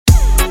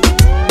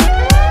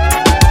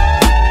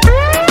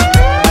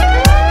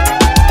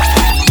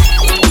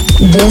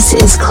This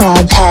is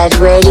Clubhead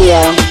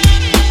Radio.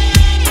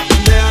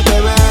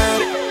 Déjate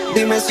ver,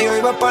 dime si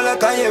hoy vas pa' la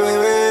calle,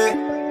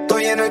 bebé.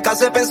 Estoy en el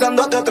case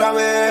pensándote otra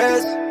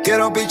vez.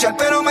 Quiero pichar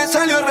pero me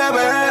salió al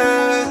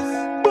revés.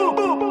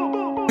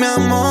 Mi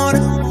amor,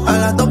 a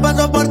las 2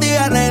 paso por ti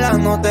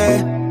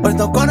arreglándote.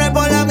 Puesto corre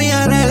por la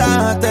mía,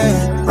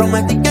 relájate.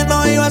 Prometí que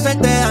no iba a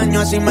hacerte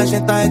daño. Si me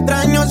sientas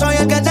extraño, soy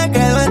el que se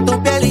quedó en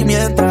tu piel. Y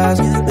mientras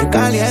me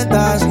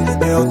calientas,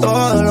 veo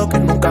todo lo que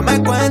nunca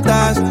me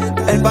cuentas.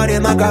 El party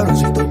es más cabrón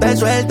si tú te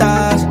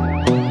sueltas.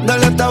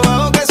 Dale hasta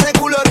abajo que ese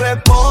culo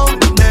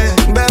responde.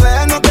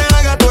 Bebé, no te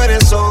hagas, tú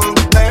eres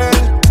hombre.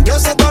 Yo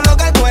sé todo lo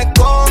que tú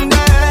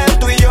escondes.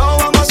 Tú y yo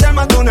vamos a hacer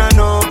más de una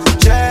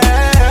noche.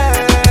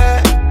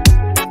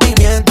 Y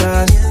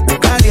mientras me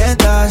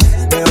calientas,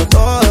 veo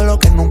todo lo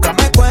que nunca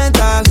me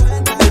cuentas.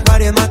 El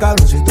party es más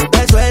cabrón si tú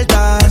te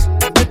sueltas.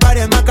 El party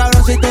es más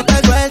cabrón si tú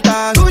te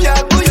sueltas. Tuya,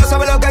 tuya,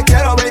 sabes lo que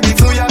quiero, baby,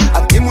 fluya.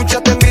 Aquí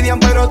muchas te envidian,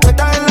 pero tú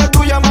estás en la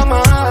tuya,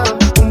 mamá.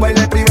 Un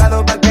baile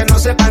privado para que no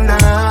sepan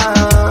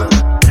nada.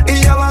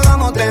 Y ya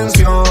bajamos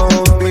tensión.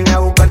 Vine a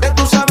buscarte,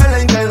 tú sabes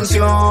la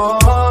intención.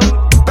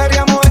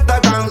 Peleamos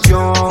esta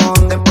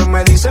canción. Después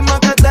me dicen más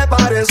que te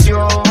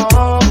pareció.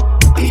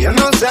 Y yo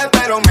no sé,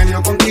 pero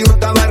medio contigo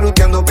estaba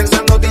ruteando,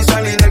 pensándote y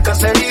salir del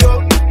caserío.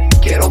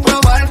 Quiero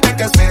probarte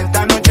que sé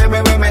esta noche,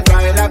 bebé, me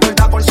trae la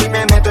cuenta por si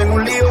me meto en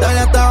un lío.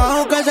 Dale hasta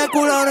abajo que ese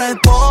culo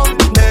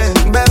responde.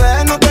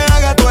 Bebé, no te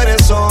hagas, tú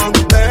eres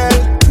hombre.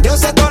 Yo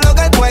sé todo lo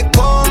que tú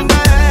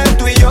escondes.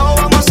 Tú y yo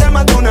vamos a hacer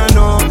más de una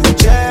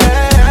noche.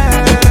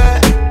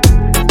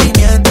 Y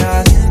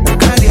mientras me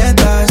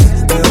calientas,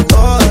 veo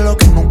todo lo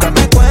que nunca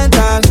me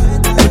cuentas.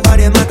 El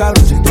party es más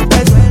cabrón si tú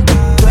te sueltas,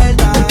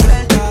 sueltas,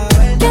 sueltas,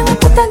 sueltas. Qué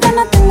puta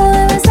ganas tengo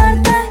de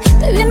besarte.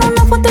 Te vi en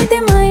una foto y te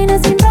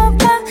imaginas sin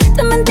ropa.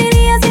 Te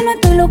mentiría si no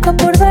estoy loca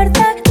por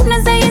verte. Con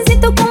ese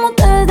jeansito como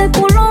te ves de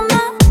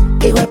culona.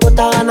 Hijo de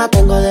puta gana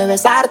tengo de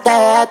besarte.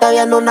 Te vi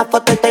en una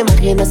foto y te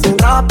imaginas sin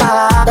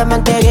ropa. Te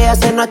mentiría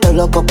si no estoy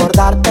loco por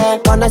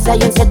darte. Con ese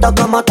jeansito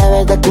como te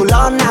ves de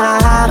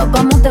culona. Nos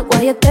vamos de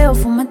guayeteo,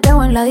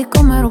 fumeteo en la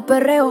disco, mero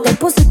perreo. Te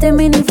pusiste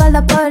mini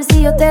falda pa' ver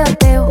si yo te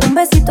gateo. Un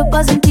besito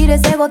pa' sentir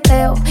ese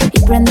goteo. Y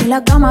prendí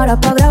la cámara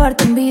pa'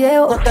 grabarte un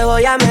video. No te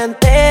voy a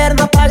mentir,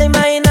 no para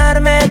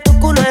imaginarme tu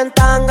culo en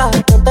tanga.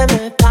 Ponte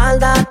mi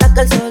espalda hasta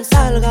que el sol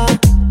salga.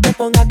 Te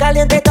ponga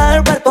caliente y todo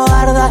el cuerpo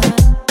arda,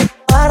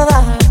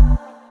 arda.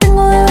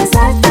 Tengo de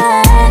besarte.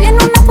 Vi en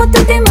una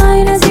foto y te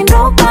imaginas sin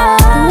ropa.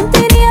 Te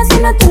mentiría si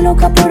no estoy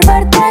loca por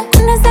verte.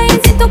 Con ese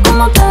jeansito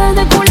como te ves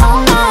de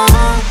culona.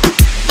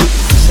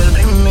 Es el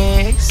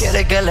remix.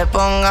 Quiere que le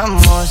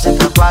pongamos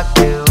música pa'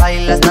 que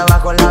baile hasta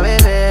abajo la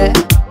bebé.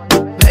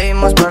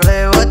 Bebimos par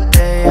de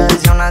botellas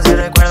y aún así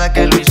recuerda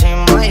que lo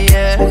hicimos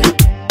ayer.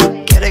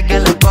 Quiere que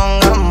le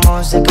pongamos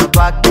música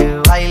pa'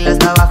 que baile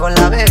hasta abajo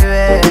la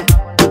bebé.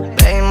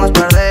 Bebimos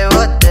par de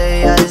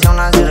botellas y aún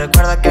así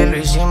recuerda que lo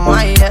hicimos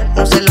ayer.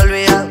 No se le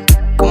olvida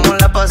cómo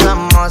la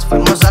pasamos.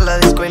 Fuimos a la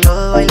disco y los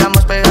dos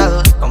bailamos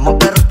pegados, como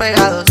perros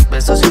pegados.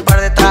 Besos y un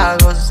par de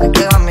tragos. Se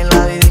quedó a mi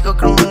lado y dijo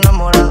que me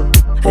enamorado.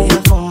 Ella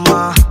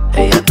fuma,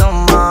 ella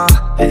toma.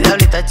 Es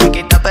diablita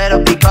chiquita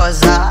pero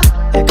picosa.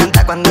 Él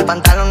canta cuando el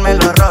pantalón me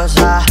lo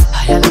rosa.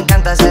 A ella le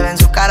encanta, se ve en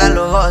su cara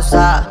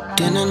lujosa.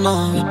 Tiene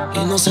novio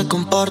y no se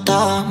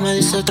comporta. Me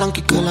dice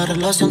tranqui que la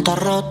relación está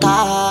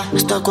rota.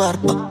 Este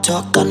cuerpo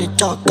chocan y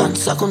chocan.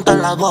 Se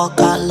juntan la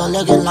boca, lo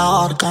leguen en la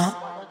horca.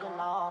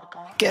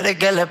 Quiere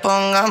que le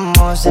pongamos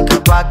música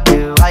pa'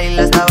 que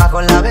baile hasta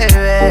abajo la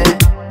bebé.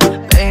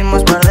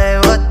 Bebimos par de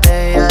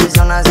botellas y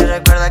aún así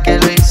recuerda que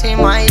lo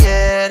hicimos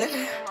ayer.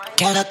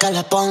 Quiero que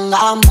le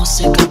ponga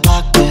música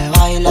pa' que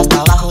baile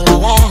hasta abajo la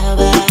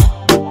bebé.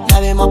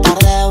 Bebimos par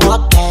de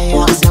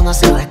botellas y aún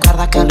así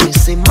recuerda que lo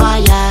hicimos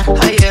ayer.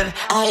 Ayer,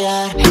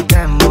 Ayer. y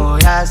te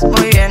movías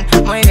muy bien,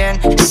 muy bien.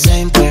 Y se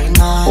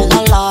impregnó el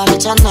olor de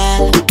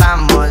Chanel.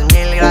 Estamos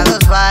 1000 grados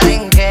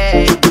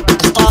Fahrenheit.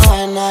 Está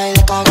buena y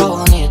de caga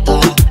bonita.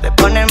 Le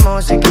ponen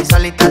música y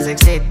solita se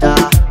excita.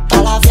 Pa'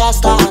 la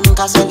fiesta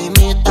nunca se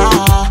limita.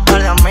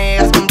 Par de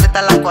amigas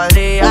completa la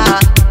cuadrilla.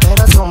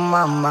 Pero su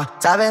mamá,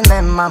 saben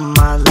de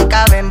mamá,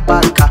 loca ven pa'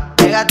 acá.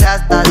 Pégate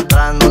hasta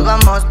atrás, nos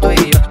vamos tú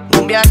y yo.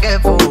 Un viaje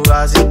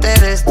fugaz,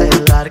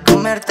 interestelar,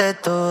 comerte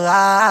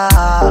toda.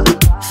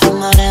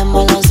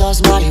 Fumaremos los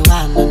dos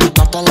marihuana. En mi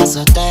cuarto en la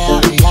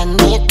azotea y en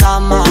mi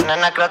cama.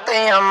 Nena, creo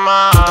te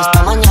llama.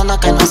 Esta mañana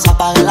que no se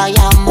apague la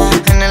llama.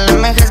 En el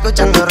MG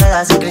escuchando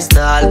ruedas y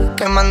cristal.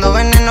 Quemando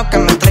veneno que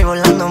me trae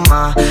volando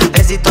más.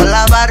 Besito a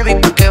la Barbie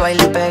pa' que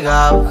baile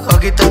pegado.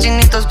 Ojitos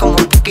chinitos como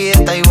Puki de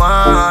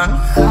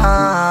Taiwán.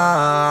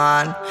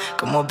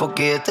 Como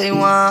Puki de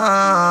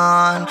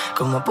Taiwán.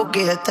 Como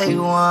Puki de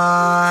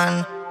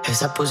Taiwán.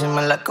 Esa pussy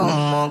me la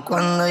como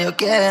cuando yo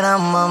quiera,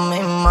 mami,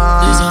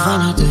 Dice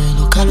fanate,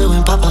 loca luego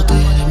empápate.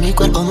 De mi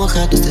cuerpo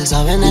mojate, usted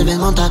sabe en el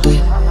desmontate.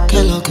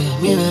 Que lo que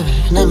mi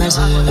bebé en el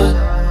Mercedes.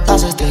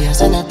 Las estrellas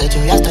en el techo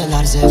y hasta el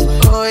ar se fue.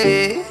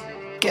 Uy,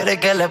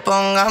 quiere que le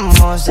pongamos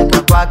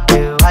música pa'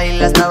 que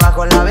baile hasta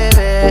abajo la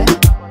bebé.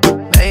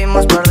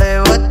 Bebimos par de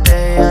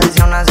botellas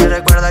y aún así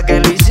recuerda que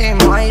lo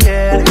hicimos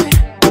ayer.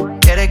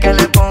 Quiere que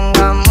le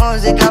pongamos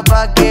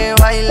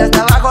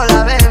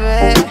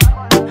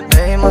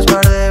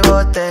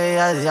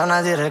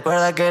aún así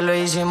recuerda que lo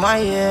hicimos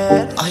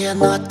ayer. Hoy es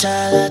noche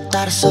de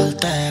estar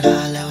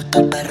soltera, le gusta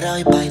el perreo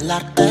y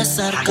bailarte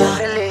cerca.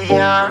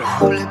 Religión,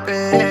 WP,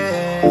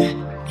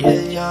 y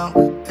el Young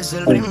es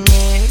el remix.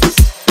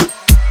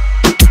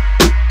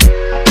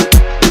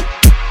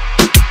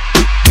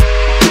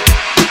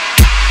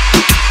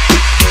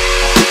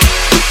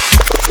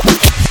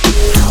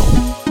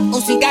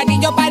 Un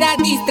cigarrillo para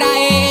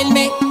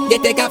distraerme de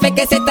este café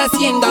que se está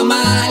haciendo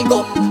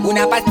amargo.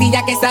 Una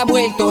pastilla que se ha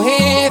vuelto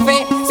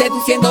jefe,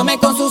 seduciéndome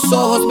con sus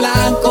ojos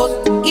blancos.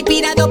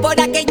 Inspirado por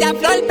aquella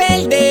flor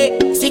verde,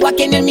 sigo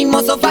aquí en el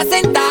mismo sofá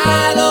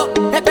sentado.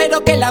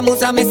 Espero que la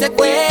musa me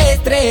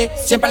secuestre.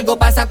 Siempre algo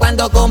pasa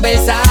cuando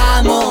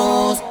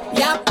conversamos.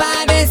 Y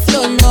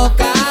apareció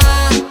loca,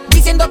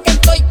 diciendo que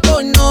estoy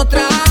con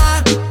otra,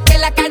 que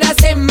la cara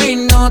se me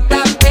nota,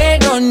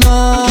 pero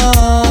no.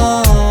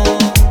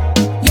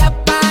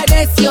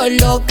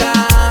 Loca,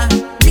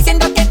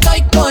 diciendo que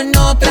estoy con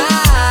otra,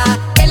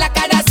 que la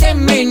cara se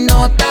me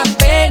nota,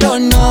 pero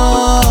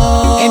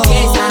no.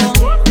 Empieza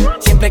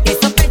siempre que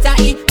sospecha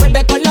y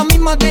vuelve con lo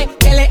mismo de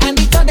que le han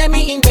dicho de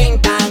mí,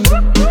 inventan.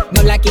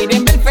 No la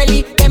quieren ver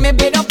feliz, que me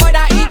vieron por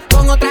ahí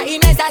con otra y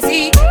no es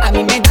así. A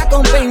mí me da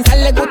con pensar,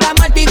 le gusta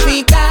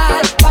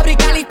mortificar,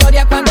 fabricar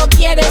historia cuando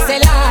quiere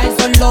celar.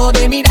 Solo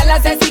de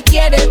mirarla sé si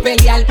quiere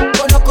pelear.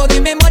 Conozco de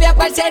memoria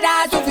cuál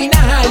será su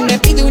final. Me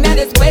pide una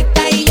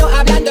respuesta y yo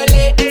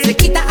hablándole, se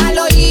quita al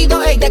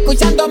oído, ella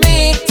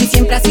escuchándome. Si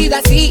siempre ha sido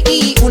así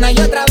y una y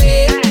otra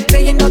vez,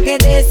 creyendo que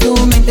de su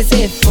mente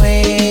se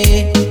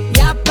fue. Y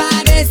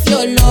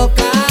apareció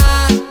loca,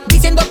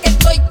 diciendo que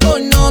estoy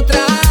con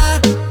otra,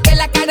 que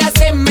la cara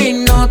se me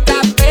nota,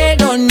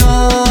 pero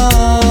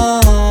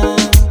no.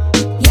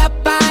 Y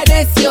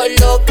apareció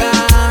loca,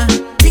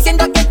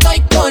 diciendo que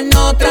estoy con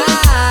otra,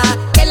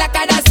 que la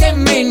cara se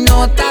me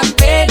nota,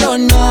 pero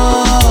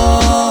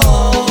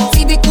no.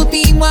 Si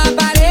discutimos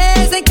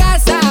aparece en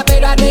casa,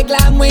 pero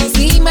arreglamos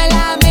encima de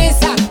la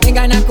mesa. Me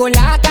gana con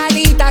la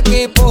carita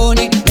que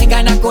pone, me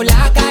gana con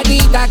la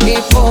carita que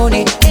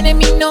pone. Tiene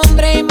mi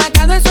nombre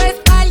marcado en su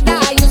espalda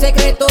y un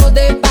secreto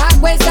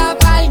debajo esa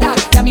falda.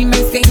 Y a mí me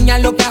enseña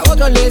lo que a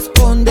otro le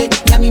esconde,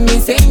 y a mí me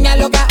enseña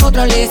lo que a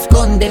otro le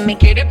esconde. Me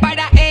quiere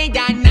para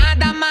ella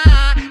nada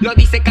más, lo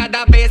dice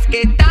cada vez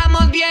que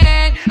estamos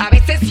bien. A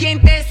veces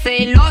siente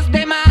celos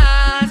de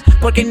más,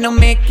 porque no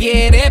me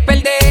quiere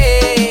perder.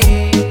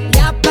 Y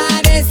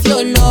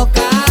apareció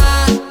loca,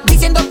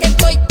 diciendo que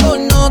estoy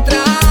con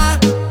otra,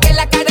 que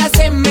la cara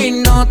se me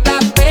nota,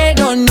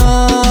 pero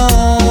no.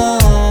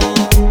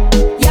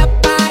 Y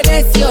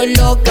apareció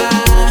loca,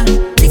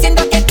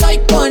 diciendo que estoy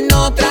con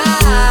otra,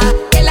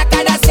 que la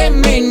cara se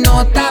me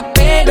nota,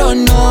 pero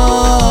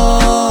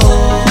no.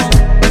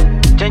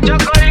 Chencho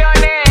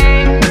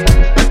Corleone,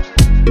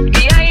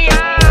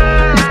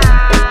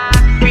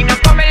 vino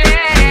come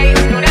lei,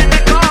 durante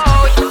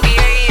coach,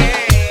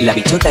 La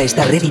bichota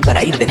está ready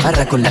para ir de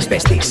farra con las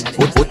besties.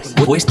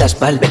 Puestas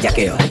pa'l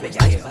bellaqueo.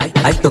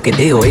 Hay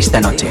toqueteo esta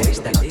noche.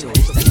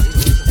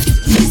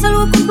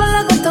 Salgo con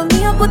la gota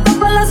mía, puesta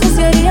pa' la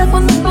suciería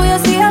cuando estoy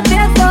así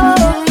aprieto.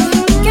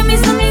 Que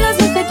mis amigas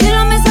de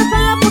tequila me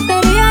sacan la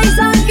putería y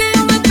saben que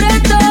yo me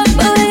presto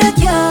pa'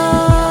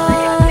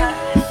 bellaquear,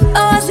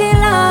 a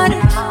vacilar,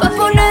 pa'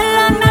 poner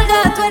la nalga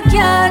a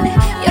tuerquear.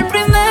 Y el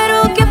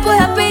primero que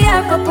pueda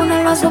pillar pa'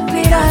 ponerlo a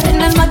suspirar.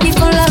 En el maqui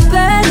con la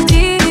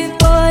bestie,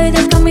 voy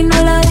de camino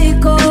a la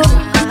disco.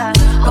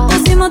 Nos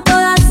pusimos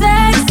todas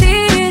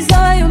sexy,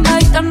 soy un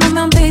baita, no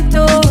me han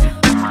visto.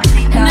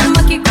 En el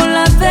maqui con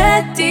la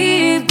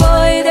bestie,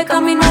 voy de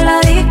camino a la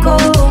disco.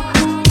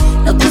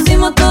 Nos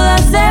pusimos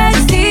todas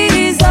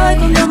sexy, soy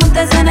con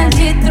diamantes en el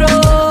distro.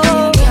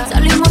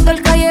 Salimos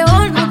del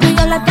callejón, nos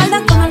pilla la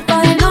espalda con el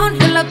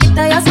cadenón. En la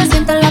pista ya se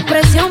siente la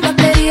presión,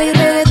 batería y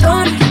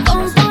reggaetón.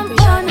 Pom, pom,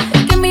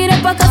 pom, que mire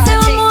pa' acá, te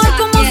vamos a ver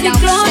como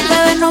ciclón.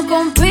 Bebé no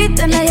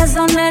compiten, ellas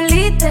son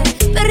elite.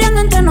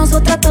 Perreando entre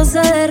nosotras todos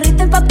se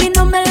derriten. Papi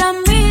no me la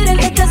miren,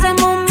 que te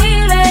hacemos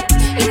miles.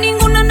 Y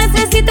ninguna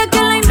necesita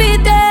que la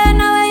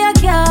inviten a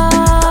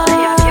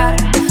bellaquear,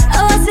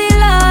 a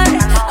vacilar,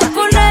 a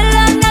poner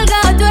la nalga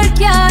a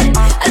tuerquear.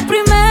 Al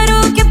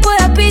primero que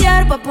pueda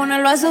pillar pa'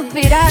 ponerlo a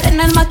suspirar. En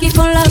el maqui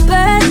con la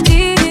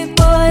bestie,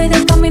 voy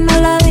de camino a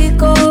la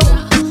disco.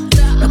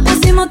 Nos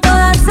pusimos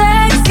todas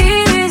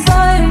sexy,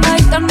 soy un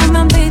baita, no me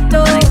han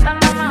visto.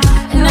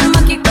 En el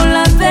maqui con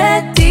la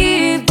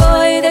bestie,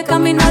 voy de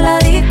camino a la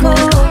disco.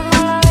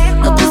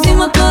 Nos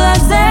pusimos todas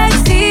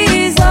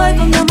sexy, soy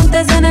con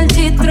diamantes en el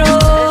chistro.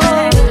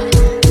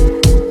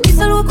 Y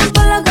salgo con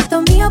toda la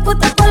gata mía,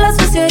 puesta pa' la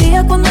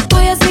suciería cuando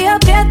estoy así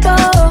aprieto.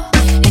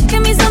 Es que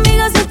mis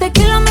amigas de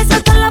tequila me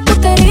sacan la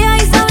putería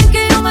y saben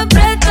que yo me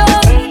presto.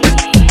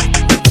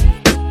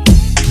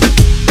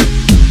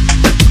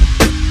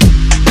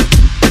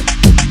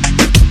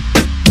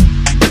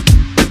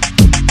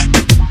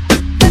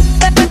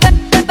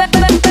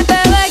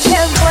 Bebé, ¿qué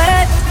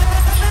fue?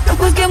 No,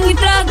 pues que muy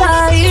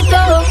tragadito.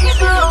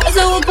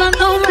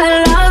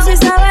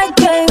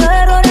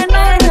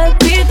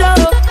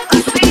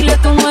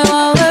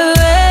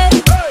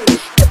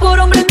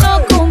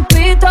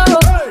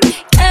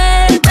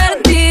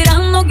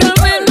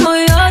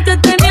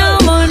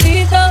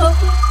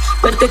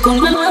 Verte con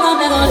una nueva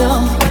me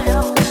dolió,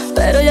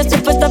 pero ya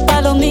estoy puesta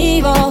para lo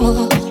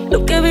mío.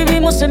 Lo que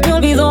vivimos se me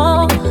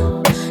olvidó,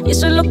 y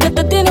eso es lo que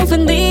te tiene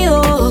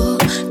ofendido,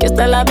 que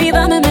hasta la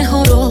vida me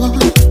mejoró.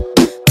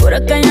 Por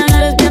acá ya no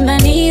eres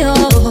bienvenido,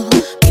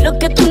 y lo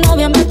que tu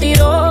novia me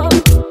tiró,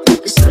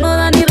 eso no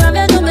da ni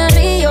rabia, yo me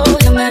río,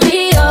 yo me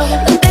río.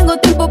 No tengo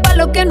tiempo para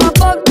lo que no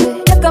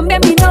aporte, ya cambié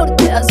mi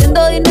norte,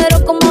 haciendo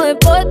dinero como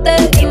deporte,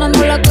 y no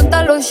nos la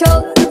cuentan los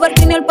shows, el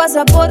parking ni el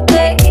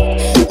pasaporte.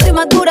 Estoy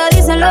madura,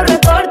 dicen los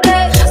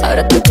reportes.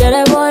 Ahora tú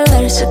quieres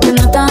volver, se te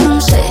nota, no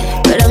sé,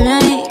 espérame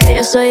ahí, que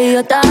yo soy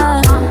idiota.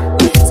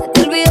 Se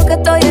te olvidó que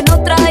estoy en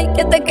otra y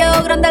que te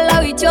quedó grande la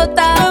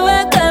bichota.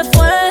 Bebé, ¿qué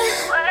fue?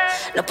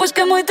 No, pues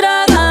que muy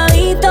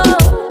tragadito,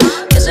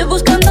 que estoy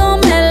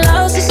buscándome el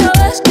lado. Si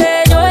sabes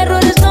que yo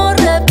errores no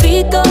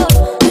repito,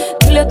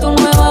 dile a tu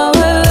nueva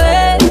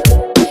bebé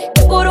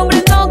que por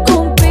hombres no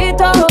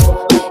compito.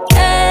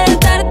 Que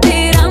estar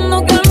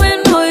tirando, que al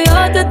menos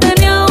yo te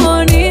tenía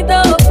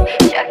bonito.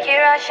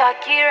 Shakira,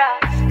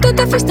 Shakira. Tú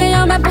te fuiste y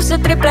yo me puse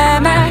triple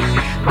M,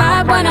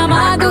 más buena,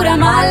 más dura,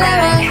 más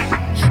leve.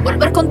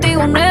 Volver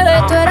contigo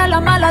 9, tú eras la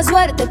mala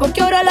suerte,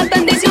 porque ahora las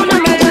bendiciones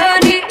me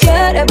ven. Y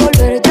quieres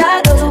volver,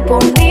 ya lo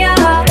suponía,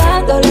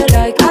 dándole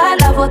like a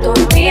la foto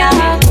mía.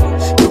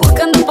 Tú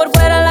buscando por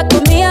fuera la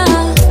comida,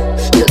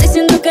 yo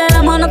diciendo que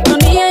era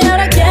monotonía. Y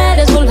ahora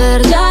quieres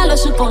volver, ya lo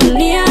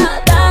suponía,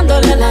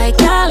 dándole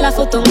like a la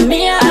foto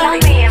mía.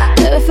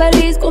 Te ves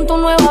feliz con tu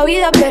nueva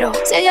vida, pero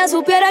si ella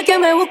supiera que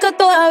me busca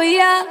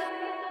todavía.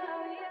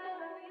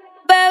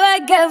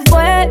 Bebé, ¿qué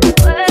fue?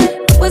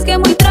 Pues que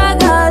muy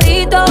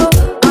tragadito,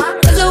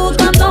 estoy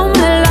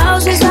buscándome el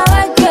lado. Si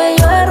sabes que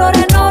yo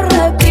errores no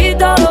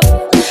repito,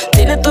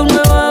 dile a tu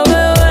nueva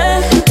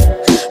bebé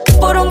que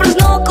por hombres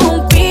no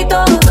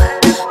compito,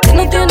 que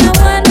no tiene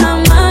buena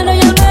mano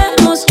y al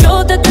menos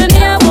yo te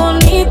tenía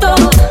bonito.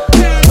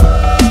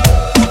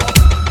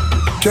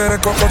 Quieres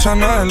Coco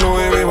Chanel,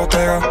 Louis V,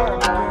 Bottega,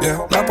 yeah.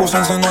 La puse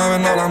en C9,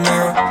 no la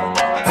nega.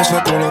 Ese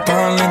culo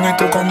tan lindo y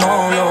tú con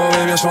novio,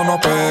 baby, eso no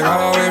pega,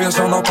 baby,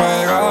 eso no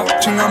pega.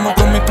 Chingamos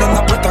con mis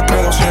prendas puestas,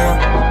 quedo ciega,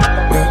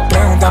 yeah.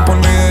 Preguntan por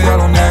mí y ella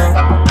lo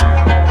niega.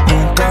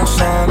 Nunca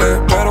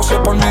sale, pero si es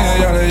por mí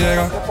ella le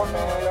llega.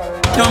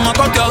 Yo me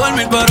acosté a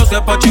dormir, pero si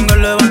es pa' chingar,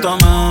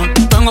 levántame.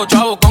 Tengo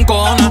chavos con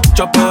cojones,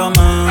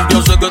 chapéame.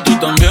 Yo sé que tú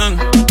también,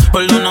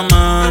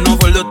 perdóname. No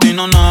fue el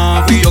destino,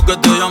 nada, fui yo que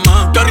te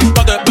llamé. Que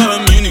rica te veo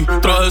en mini,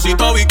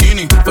 trajecito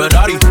bikini.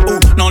 Ferrari,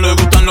 no le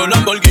gustan los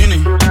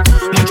Lamborghini.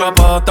 Mucha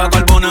pasta,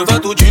 carbones,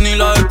 fettuccini.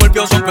 Las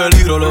escorpios son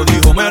peligro, lo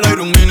dijo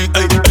Melaire un mini,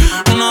 ey.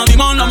 Una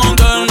dimon la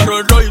monté en la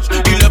Rolls Royce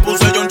y le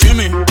puse John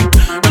Chimmy.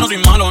 Yo no soy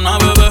malo, nada,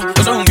 bebé,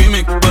 eso es un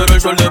gimmick. Pero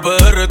el sol de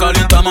PR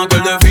calienta más que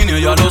el de Fini.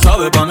 Ella lo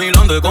sabe, pa'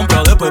 Milán de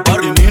compra, después pa'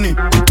 Rimini.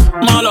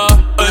 Mala,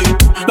 ey,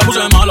 la puse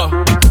mala.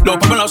 Los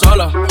papos en la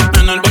sala,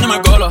 en el baño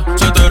me cola.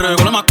 Se te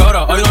regó la más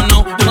cara, I don't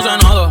know, yo no sé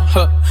nada,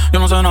 yo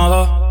no sé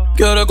nada.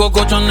 Quiere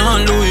Coco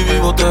Chanel, Louis V,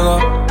 Bottega.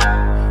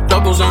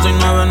 La puse en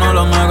 6'9", no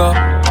la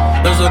mega.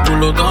 Ese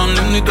culo tan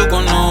lindo y tú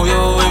con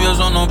novio, baby,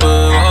 eso no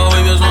pega,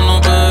 baby, eso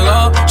no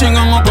pega.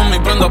 Chingamos con mi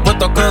prenda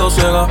puesta, quedo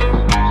ciega.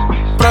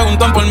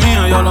 Preguntan por mí,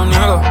 ella lo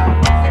niega.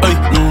 Ey,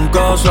 nunca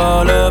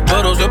sale,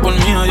 pero si es por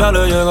mí, ella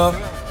le llega.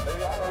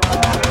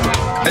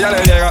 Ella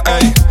le llega,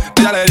 ey,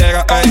 ella le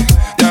llega, ey.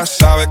 Ya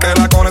sabe que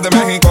la cone es de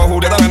México,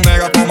 Julieta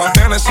Venegas. Toma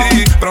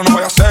Genesis, pero no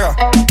vaya ciega.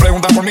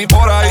 Pregunta por mí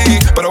por ahí,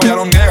 pero ella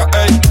lo niega,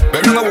 ey.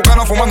 Bebiendo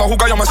bucano, fumando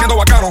juca, yo me siento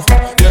bacano.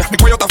 Yeah, mi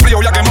cuello está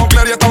frío, ya que no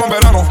clear y estamos en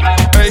verano.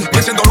 Ey,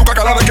 me siento Luca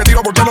cada vez que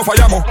tiro porque no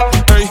fallamos.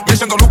 Ey, me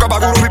siento Luca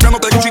Baguro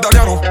ripiándote Gucci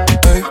italiano.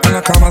 Ey, en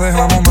la cama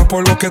dejamos más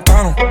polvo que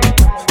Tano.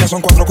 Ya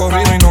son 4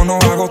 corridos y no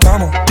nos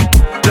agotamos.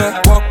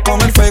 Yeah, walk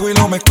con el Fuego y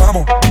lo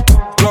mezclamos.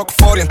 Glock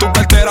 40 en tu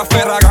cartera,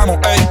 Ferragamo,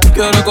 ey.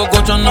 Quiere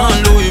Coco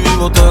Chanel, Louis V,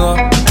 Bottega.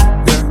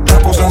 Yeah, la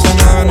puse en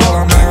C9, no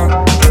la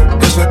mega.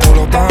 Ese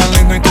culo tan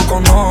lindo y tú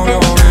con novio,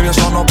 baby,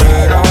 eso no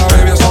pega,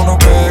 baby, eso no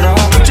pega.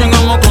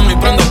 Chingamos con mi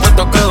prenda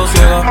puesta, quedo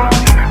ciega.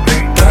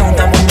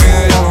 Preguntan por mí,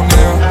 ella lo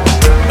niega.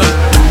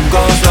 Nunca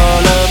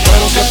sale,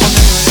 pero si es por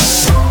mí.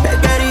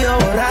 He querido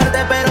borrarte,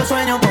 pero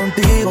sueño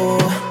contigo.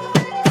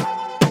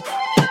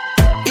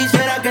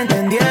 Quisiera que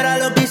entendiera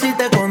lo que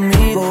hiciste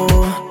conmigo.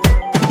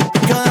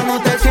 Yo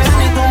dándote 100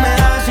 y tú me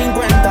das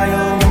 50, yo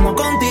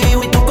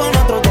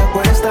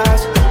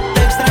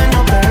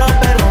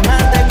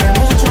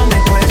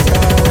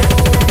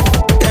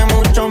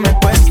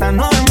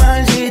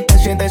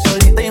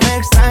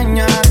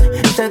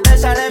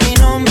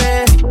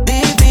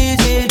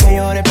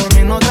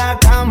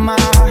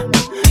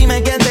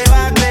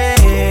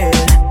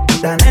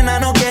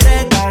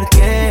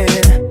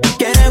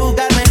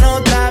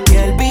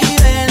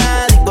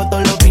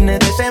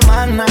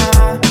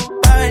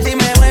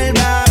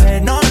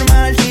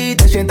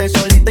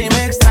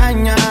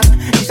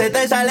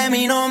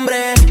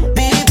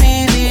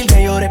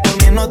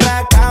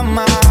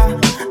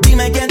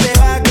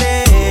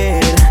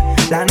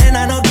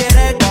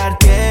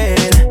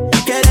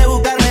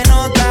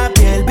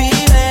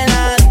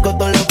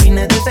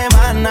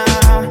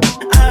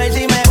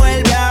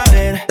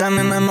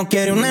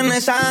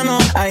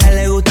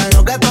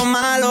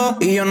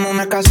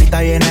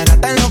casita llena de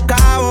gata en Los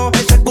Cabos.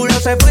 Ese culo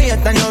se fue y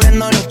están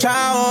lloviendo los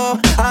chavos.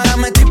 Ahora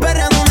me estoy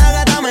perreando una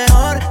gata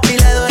mejor. Si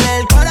le duele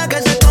el cora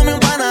que se tome un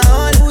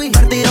panador.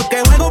 Partido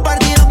que juego,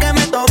 partido que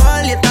meto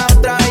gol. Y esta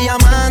otra vez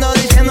llamando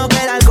diciendo que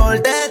el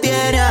alcohol te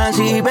tiene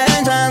así.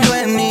 Pensando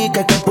en mí,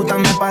 que qué puta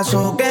me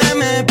pasó, que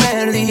me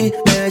perdí.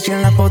 Bebé, si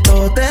en la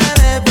foto te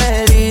ves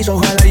feliz.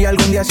 Ojalá y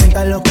algún día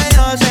sientas lo que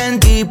yo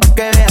sentí, pa'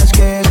 que veas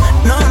que es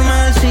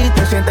normal si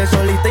te sientes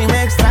solita y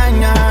me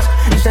extrañas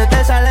y se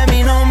te sale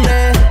mi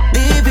nombre.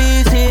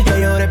 Difícil que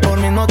llore por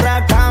mí en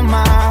otra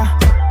cama.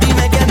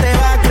 Dime quién te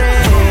va a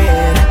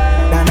creer.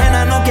 La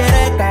nena no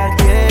quiere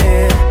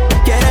Cartier,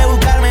 quiere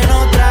buscarme en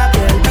otra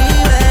piel.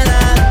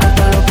 Vívela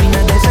todos los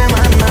fines de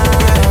semana,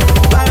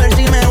 pa' ver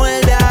si me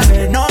vuelve a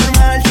ver.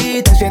 Normal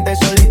si te sientes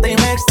solita y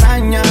me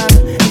extrañas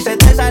y se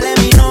te sale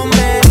mi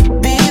nombre.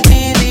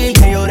 Difícil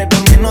que llore por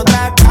mí en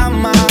otra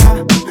cama.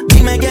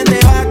 Dime quién te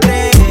va a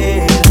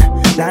creer.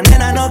 La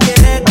nena no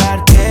quiere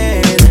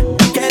Cartier,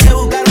 quiere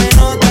buscarme en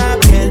otra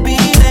piel.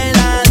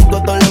 Vívela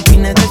todos los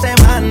fines de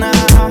semana,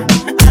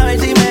 a ver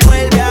si me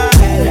vuelve a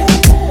ver.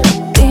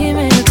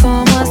 Dime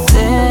cómo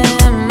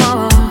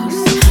hacemos,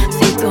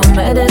 si tú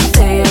me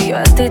deseas, yo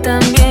a ti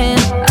también.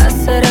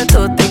 Hace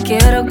rato te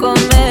quiero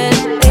comer,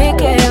 ¿y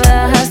qué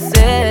vas a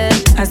hacer?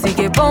 Así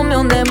que ponme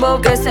un dembow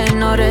que se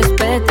no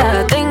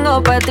respeta.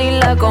 Tengo pa' ti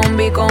la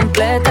combi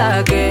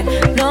completa, que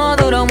no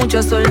duró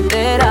mucho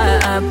soltera,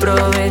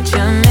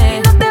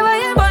 aprovechame. No te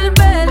vayas a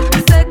volver,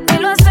 sé que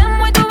lo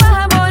hacemos y tú vas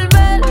a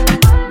volver.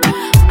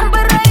 Un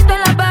perreíto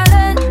en la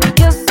pared,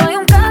 yo soy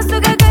un caso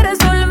que hay que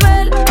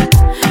resolver.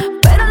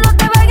 Pero no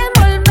te vayas a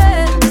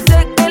volver,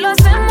 sé que lo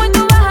hacemos y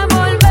tú vas a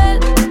volver.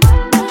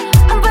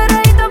 Un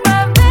perreíto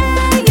pa'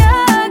 bella,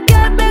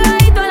 quedar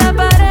pegadito en la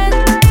pared.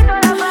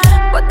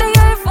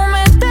 Botella de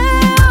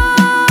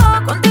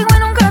fumeteo, contigo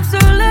en un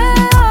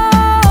capsuleo.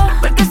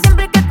 Porque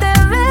siempre que te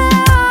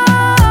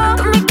veo,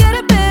 tú me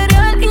quieres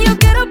pelear y yo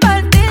quiero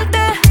partirte.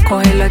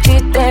 Coge los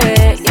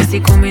chistes y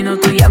así con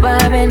minutos ya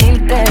vas a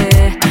venirte.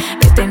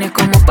 Me tienes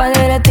como pa'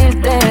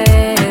 derretirte,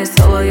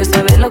 solo Dios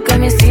sabe lo que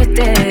me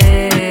hiciste.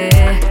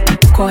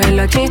 Coge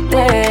los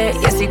chistes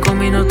y así con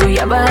minutos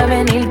ya vas a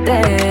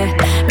venirte.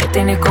 Me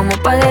tienes como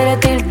pa'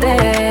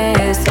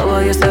 derretirte, solo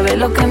Dios sabe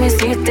lo que me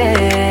hiciste.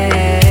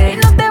 Y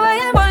no te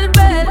vayas a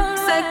volver,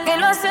 sé que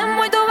lo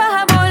hacemos y tú vas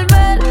a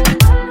volver.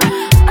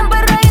 Un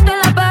perreíto en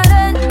la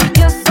pared,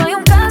 yo soy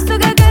un caso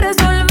que hay que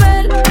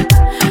resolver.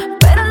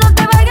 Pero no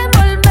te vayas a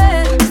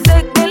volver, sé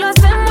que lo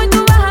hacemos y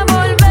tú vas a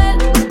volver.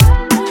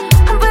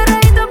 Un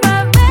perreíto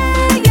pa'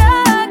 bella,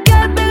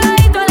 quedar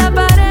pegadito en la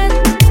pared.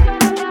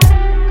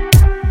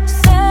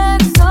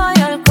 Sexo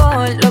y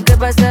alcohol, lo que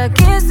pasa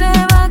aquí se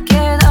va a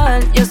quedar.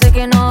 Yo sé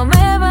que no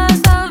me vas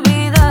a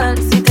olvidar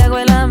si te hago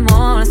el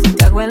amor, si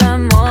te hago el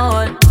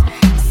amor.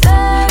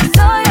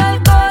 Sexo y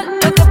alcohol,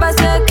 lo que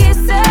pasa aquí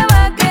se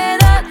va a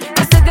quedar.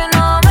 Yo sé que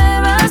no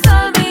me vas a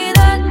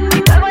olvidar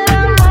si te hago el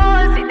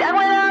amor, si te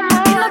hago el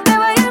amor. Y no te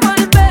vayas a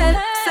volver,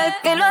 sé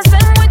que lo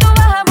hacemos y tú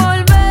vas a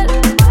volver.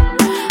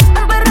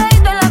 Un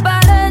perreíto en la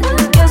pared,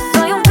 yo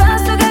soy un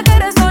caso que hay que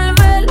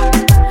resolver.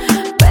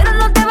 Pero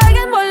no te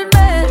vayas a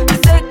volver,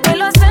 sé que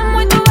lo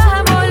hacemos y tú vas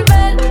a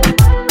volver.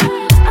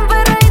 Un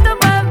perreíto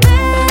pa'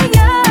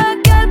 bella,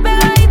 quedar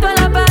pegadito en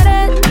la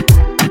pared.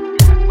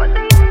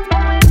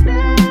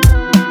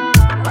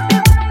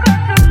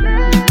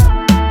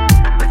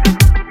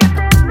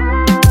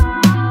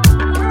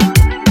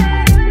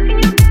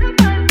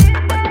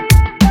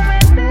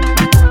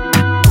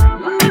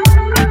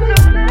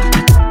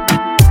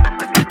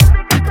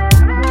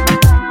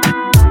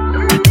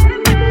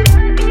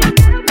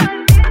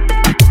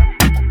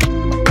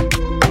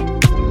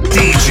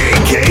 DJ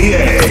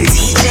K.A.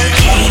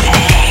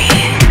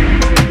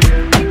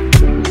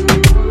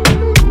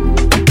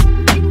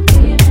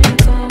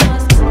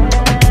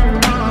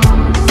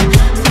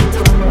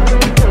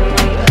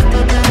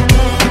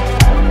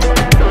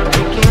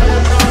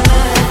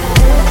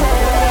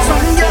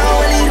 Son yo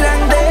el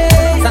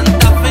irlandés,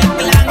 Santa Fe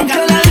Clan. Aunque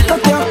la disco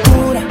te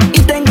oscura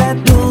y tengas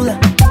duda,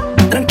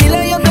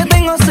 tranquila yo te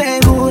tengo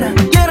segura.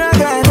 Quiero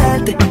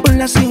agarrarte por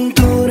la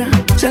cintura.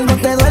 Si algo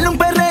te duele un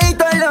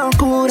perreíto de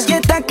locura. Si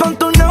estás con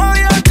tu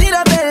novio,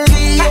 tírate el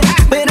guille.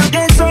 Pero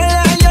que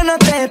sola yo no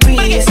te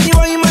pille. Si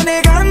voy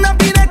manejando,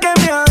 pide que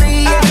me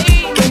orille.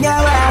 Que allá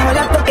abajo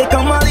la toque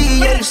como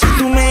DJ. Si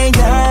tú me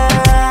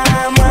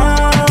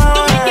llamas,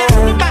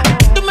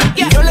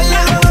 yo le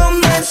llego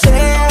donde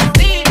sea.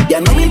 Ya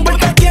no me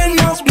importa quién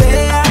nos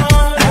vea.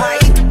 Ay,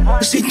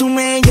 si tú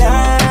me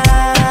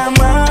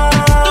llamas,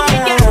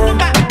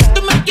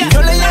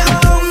 yo le llego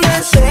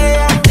donde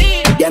sea.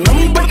 Ya no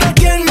me importa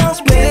quién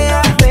nos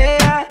vea.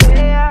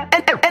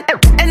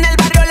 En el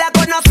barrio la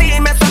conocí,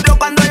 me sopló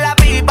cuando la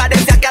vi.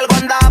 Parecía que algo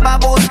andaba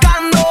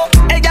buscando.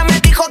 Ella me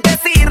dijo que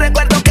sí,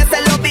 recuerdo que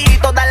se lo di.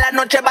 Toda la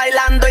noche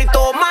bailando y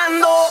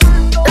tomando.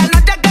 La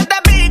noche que te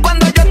vi,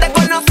 cuando yo te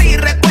conocí,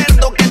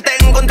 recuerdo que te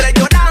encontré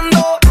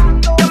llorando.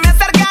 Yo me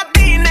acerqué a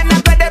ti,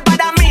 nena, tú eres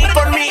para mí.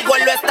 Conmigo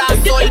lo estás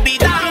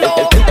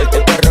olvidando.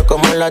 El perro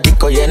como la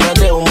disco lleno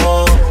de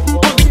humo.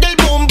 Moviendo el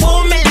boom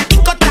boom, el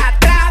disco está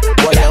atrás.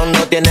 Gualeón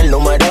no tiene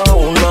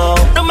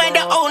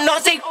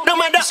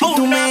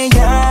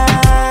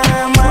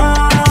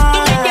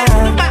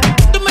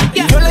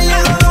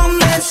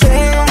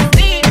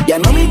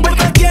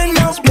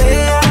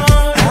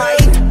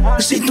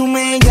Si tú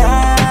me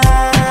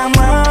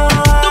llamas,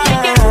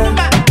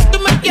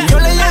 yo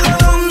le llego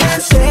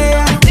donde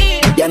sea.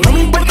 Ya no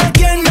me importa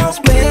quién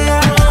nos vea.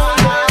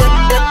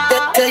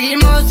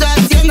 Seguimos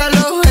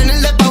haciéndolo en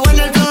el depa o en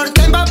el flor.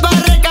 Ten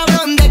paparre,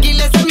 cabrón, de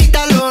Aquiles en mi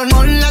talón.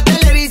 Con la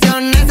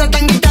televisión, esa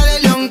tanguita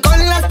de león. Con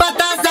las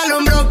patas al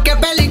hombro, qué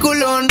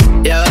peliculón.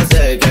 Yo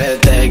sé que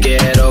te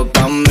quiero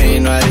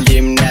camino al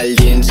gym, ni al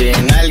jean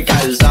sin el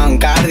calzón.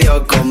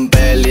 Cardio con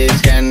pelis,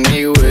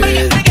 Henny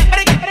Weed.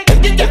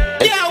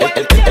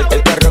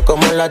 El perro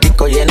como la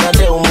disco llena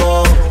de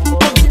humo.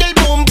 Moviendo el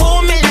boom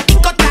boom, en la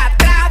disco tra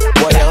tra.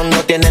 Guareón no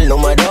tiene el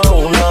número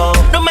uno.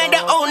 Número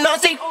uno,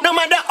 sí,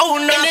 número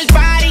uno. En el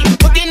party,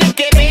 tú tienes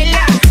que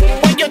verla.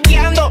 Voy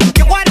yoteando,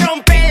 yo voy a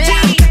romperla.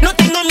 No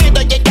tengo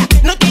miedo, ya,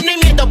 no tiene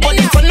miedo. Por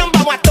eso nos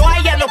vamos a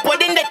toalla, no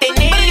pueden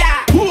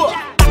detenerla.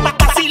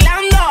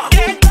 Vacilando,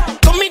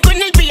 conmigo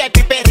en el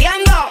VIP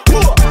perreando.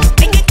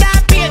 Ella está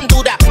bien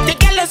dura, sé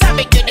que lo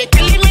sabe. Quiere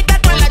que le meta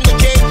toda la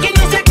noche, que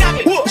no se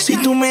acabe. Si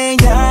tú me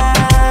llamas,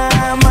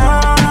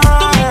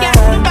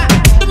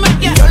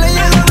 yo le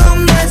llego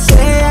donde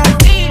sea.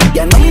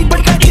 Ya no me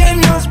importa quién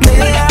nos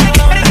vea.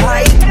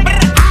 Ay.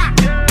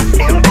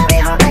 Él me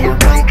dijo que yo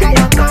estoy, que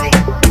yo estoy.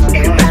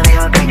 Él me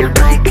dijo que yo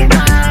estoy, que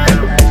no.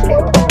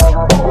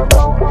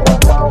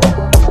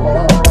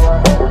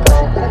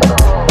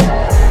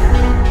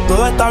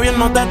 Todo está bien,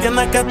 no te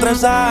tienes que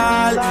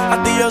estresar.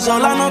 A ti yo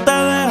sola no te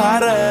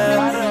dejaré.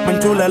 Me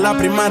enchulé la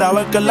primera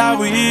vez que la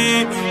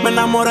vi. Me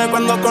enamoré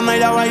cuando con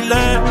ella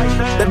bailé.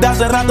 Desde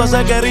hace rato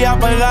se quería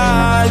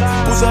pegar.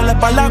 Puse la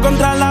espalda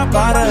contra la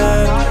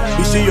pared.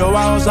 Y si yo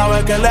bajo,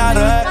 sabes que le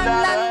haré.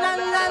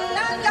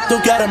 Tú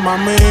quieres,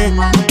 mami.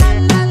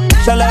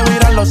 Se le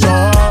viran los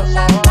ojos.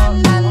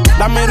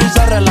 La miro y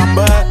se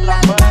relambe.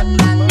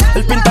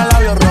 El pinta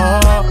labios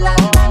rojos.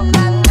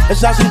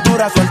 Esa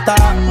cintura suelta.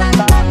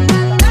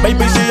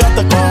 Baby, si yo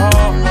te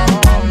cojo,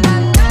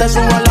 te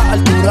subo a la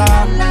altura.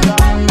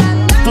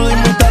 Tú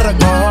dime y te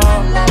recojo.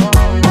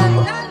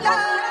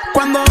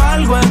 Cuando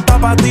algo está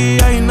para ti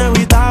es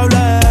inevitable.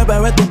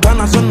 Bebé, tus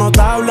ganas son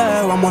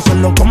notables. Vamos a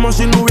hacerlo como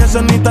si no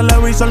hubiese ni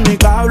televisor ni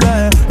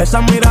cable.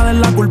 Esa mirada es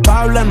la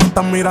culpable. No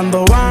están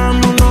mirando,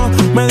 vámonos.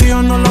 Me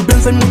dijo no lo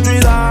pienses mucho y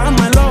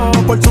dámelo.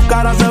 Por su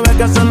cara se ve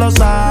que se lo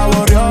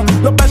saboreó.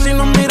 Los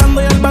vecinos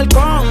mirando y el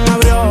balcón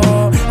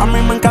abrió. A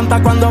mí me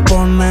encanta cuando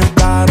pone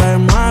cara de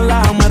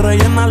mala. Me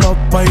rellena los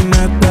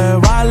peines de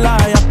bala.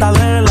 Y hasta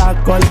de la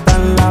corta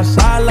en la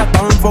sala.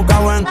 Estaba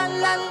enfocado en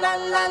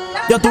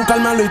yo, tú,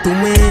 Carmelo y tú,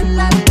 mí.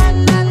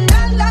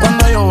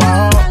 Cuando yo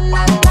bajo,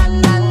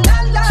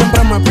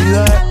 siempre me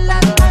pide.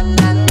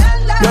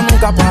 Yo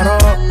nunca paro.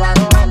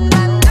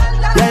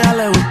 Y a ella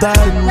le gusta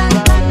él.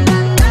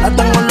 La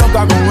tengo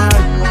loca con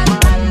él.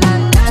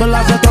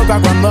 Sola se toca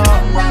cuando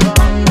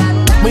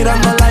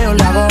mirándola yo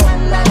le hago.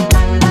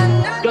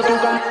 Yo, tú,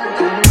 Carmelo y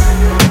tú, mí.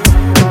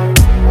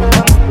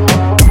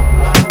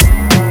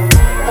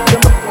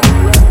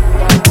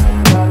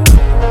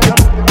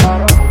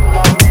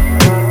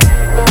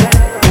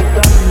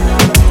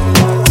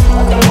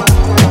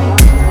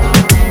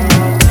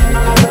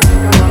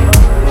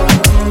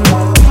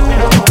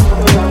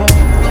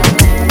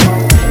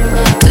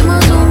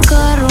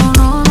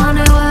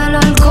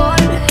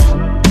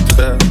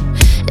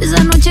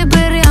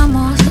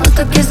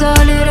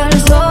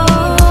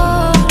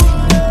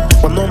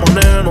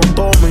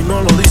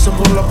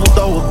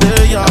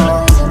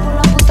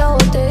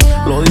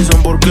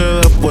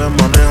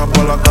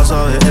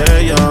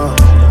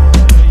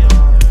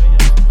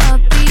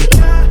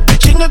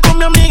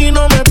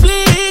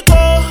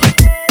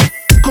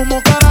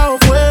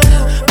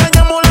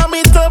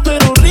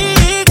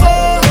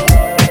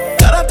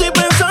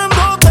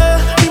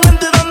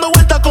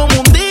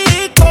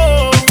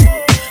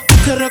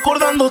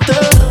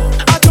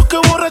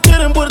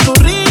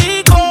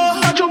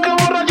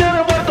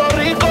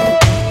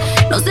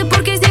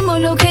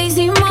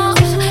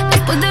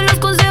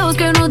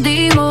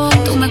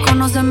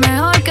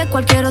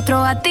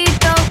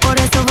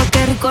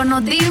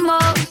 Nos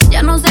dimos,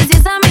 ya no sé si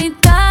es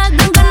amistad,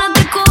 dan ganas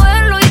de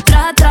cogerlo y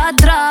tra.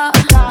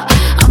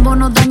 Ambos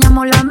nos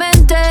dañamos la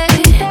mente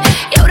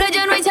y ahora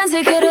ya no hay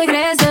chance que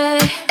regrese.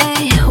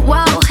 Ey,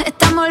 wow,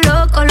 estamos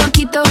locos,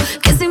 loquitos,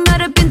 que si me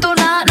arrepiento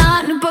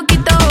nada, ni un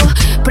poquito.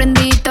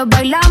 Prenditos,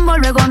 bailamos,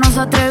 luego nos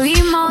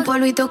atrevimos. Un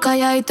polvito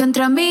calladito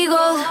entre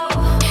amigos.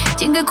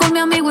 Chingue con mi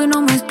amigo y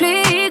no me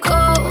explico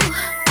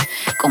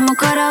cómo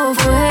carajo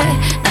fue.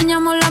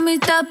 Dañamos la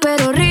amistad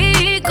pero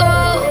rico.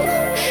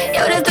 Y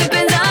ahora estoy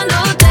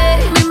pensándote,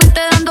 mi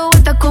mente dando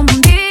vueltas como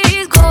un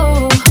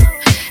disco.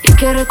 Y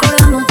que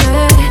recordándote,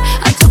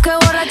 a choque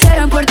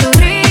borrachera en Puerto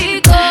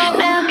Rico.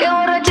 Nena, que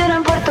borrachera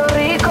en Puerto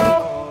Rico.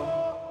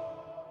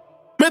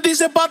 Me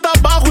dice pata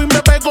abajo y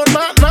me pego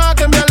nada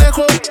que me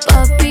alejo.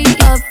 Papi,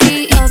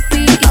 papi,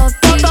 papi, papi.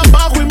 Pata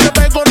abajo y me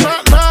pego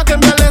nada que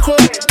me alejo.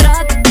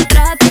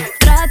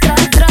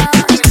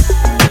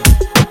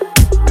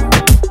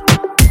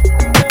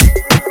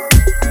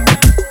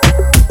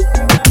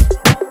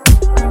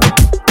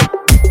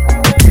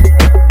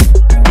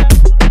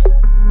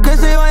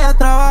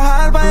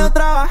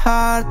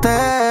 Tra.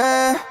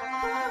 comerte.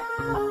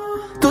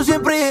 Tú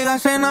siempre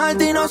llegas en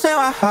alto y no sé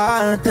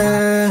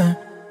bajarte.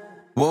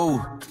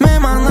 Wow. Me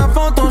manda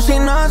fotos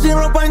sin nada, sin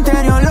ropa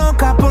interior,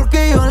 loca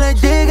porque yo le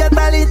llegué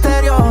hasta el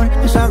interior.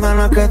 Esas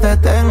ganas que te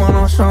tengo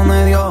no son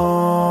de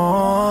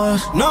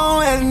Dios.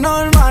 No es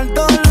normal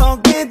todo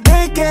lo que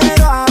te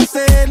quiero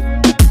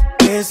hacer.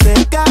 Que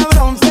ese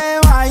cabrón se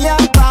vaya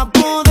pa'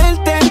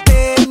 poderte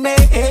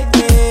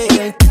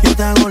tener. Yo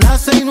te hago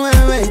las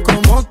 6-9 y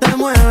como te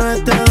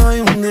mueves te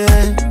doy un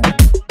 10.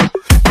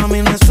 A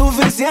mí no es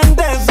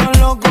suficiente,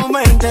 solo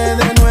comerte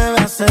de 9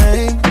 a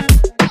 6.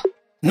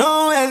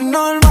 No es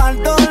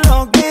normal todo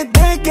lo que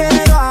te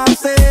quiero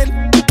hacer.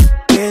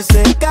 Que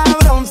ese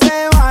cabrón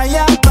se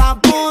vaya pa'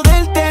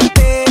 poderte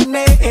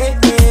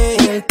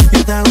tener.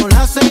 Yo te hago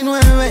las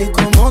 6-9 y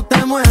como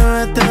te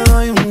mueves te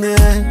doy un 10.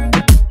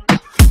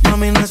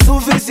 Mami, no es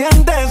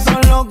suficiente,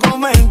 solo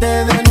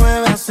comerte de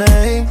 9 a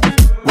 6.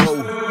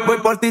 Wow. Voy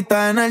por ti,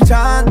 está en el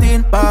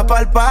chatting. Va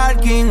pa'l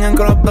parking, en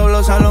crop top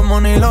los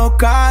Salomón y los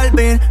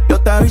Calvin. Yo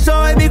te aviso,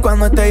 baby,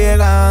 cuando esté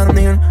llegando.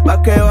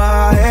 Pa' que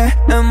baje,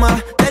 es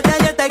más, desde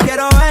ayer te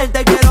quiero ver,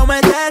 te quiero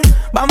meter.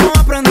 Vamos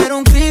a prender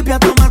un clip y a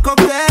tomar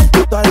cóctel.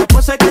 Todas las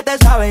cosas que te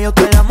sabes yo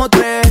te las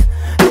mostré.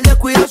 Él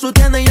descuidó su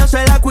tienda y yo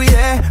se la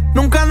cuidé.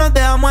 Nunca nos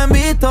dejamos en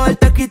visto. Él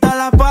te quita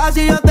la paz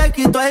y yo te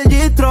quito el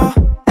gistro.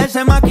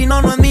 Ese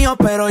maquino no es mío,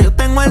 pero yo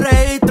tengo el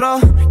registro.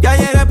 Ya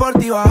llegué por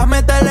ti, vas a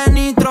meterle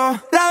nitro.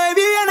 La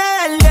baby viene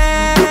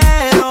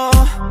del hielo.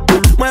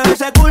 Mueve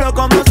ese culo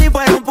como si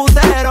fuera un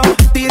putero.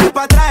 Tiré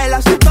pa' atrás el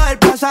asiento del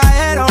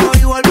pasajero.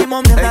 Y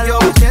volvimos mientras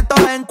los asientos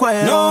en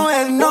cuero. No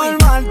es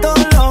normal todo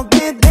lo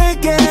que te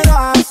quiero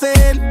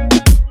hacer.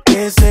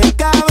 Que ese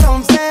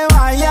cabrón se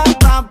vaya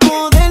pa'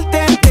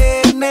 poderte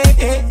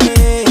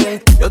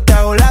tener. Yo te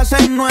hago las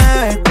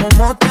 6-9,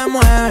 como te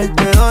mueves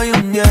te doy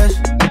un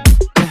 10.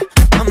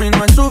 A mí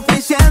no es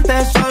suficiente,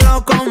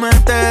 solo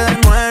comerte de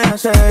 9 a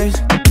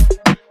 6.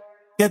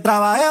 Que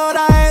trabajé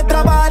horas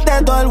extra para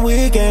darte todo el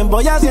weekend.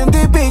 Voy a 100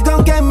 y pico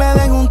aunque me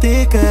den un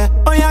ticket.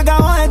 Hoy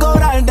acabo de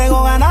cobrar,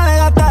 tengo ganas de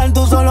gastar.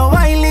 Tú solo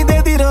bailas y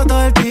te tiro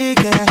todo el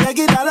pique. Te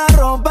quita la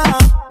ropa,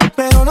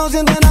 pero no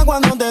sientes nada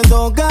cuando te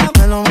toca.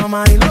 Me lo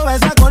mama y lo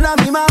besa con la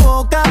misma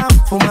boca.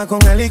 Fuma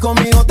con él y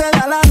conmigo te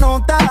da la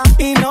nota.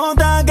 Y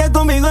nota que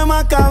conmigo es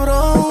más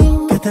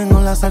cabrón. Que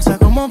tengo la salsa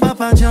como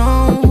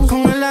papayón.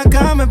 Con él la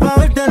cama pa'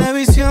 ver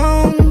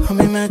televisión. A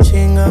mí me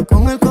chinga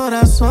con el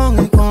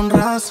corazón y con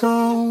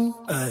razón.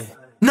 Ay.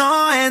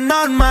 No es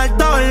normal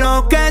todo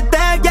lo que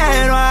te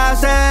quiero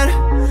hacer.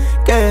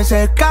 Que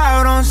ese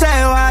cabrón se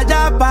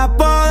vaya pa'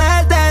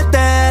 poder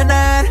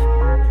detener.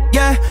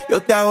 Yeah,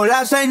 yo te hago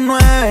las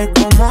 6-9,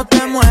 como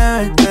te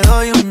mueves te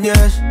doy un 10.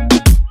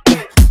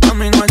 A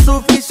mí no es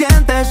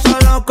suficiente,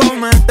 solo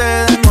comerte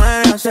de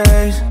 9 a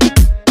 6.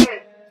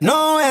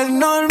 No es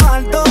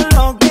normal todo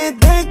lo que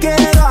te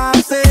quiero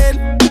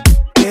hacer.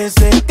 Que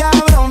ese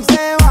cabrón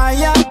se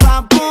vaya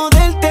pa'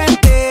 poderte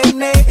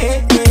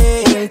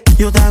tener.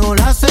 Yo te hago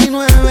las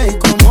 6-9 y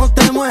como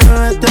te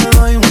mueves te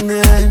doy un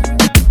 10.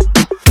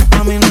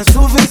 A mí no es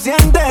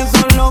suficiente,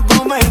 solo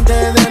comerte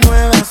de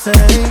 9 a 6.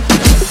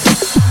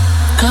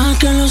 Cada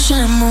que lo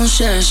hacemos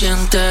se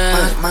siente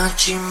más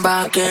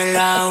chimba que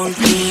la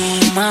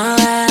última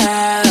vez.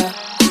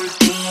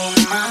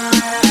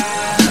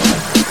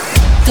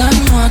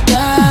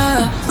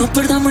 No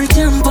perdamos el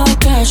tiempo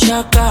que se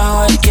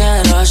acaba y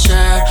quiero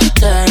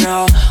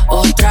hacértelo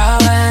otra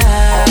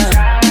vez.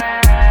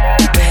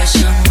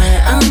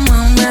 Bésame,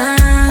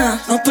 amame.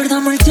 No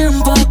perdamos el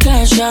tiempo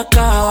que se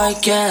acaba y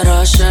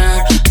quiero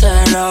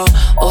hacértelo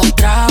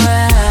otra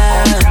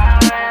vez.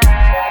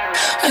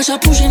 Esa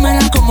pussy me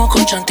la como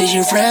con chantilly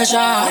y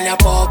fresa. Huele a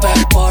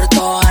popper por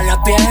todas las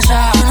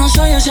piezas. Yo no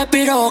soy ese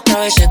piro que a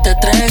veces te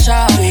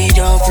estresa. Tú y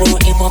yo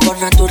fluimos por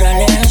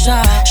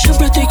naturaleza.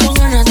 Siempre estoy con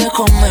ganas de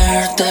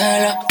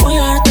comértela. Voy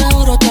a darte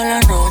duro toda la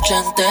noche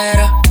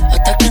entera,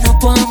 hasta que no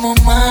podamos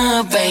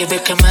más, baby.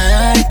 Que me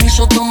deje el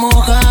piso todo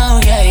mojado,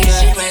 yeah, yeah.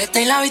 Si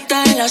vete y la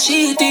vista de la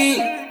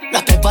city,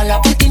 las pepas las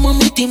partimos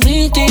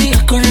miti-miti.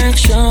 La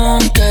conexión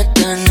que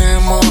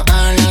tenemos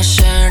al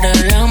hacer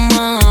el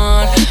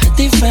amor es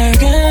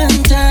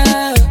diferente.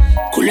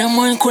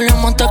 Culemos y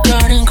culemos hasta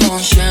quedar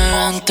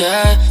inconsciente,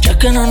 ya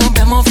que no nos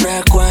vemos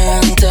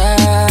frecuente,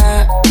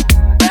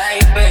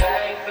 baby.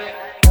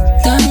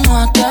 Tengo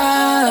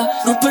atado,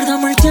 no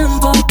perdamos el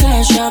tiempo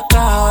que se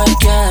acaba y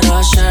quiero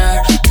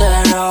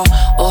hacértelo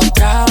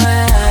otra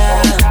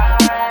vez.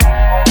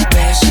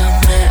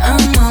 Bésame,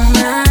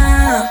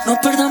 amame. No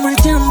perdamos el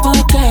tiempo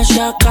que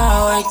se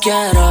acaba y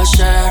quiero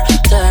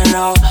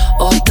hacértelo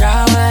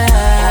otra vez.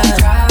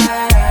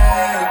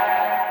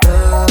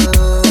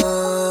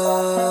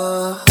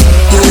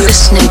 You're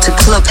listening to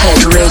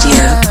Clubhead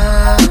Radio.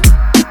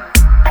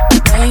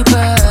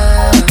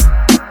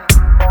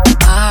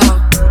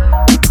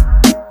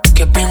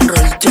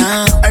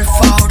 El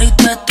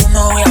favorito es tu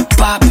novia,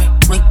 papi.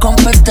 No hay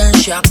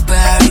competencia,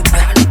 baby.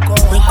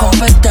 No hay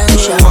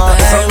competencia,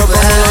 baby. Pasando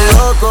como los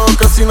locos,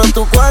 casi no es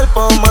tu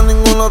cuerpo, más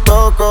ninguno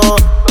toco.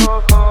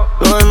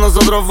 Lo de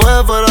nosotros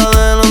fue fuera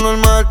de lo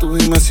normal, tú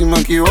dime si me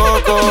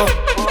equivoco.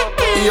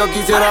 Y yo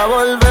quisiera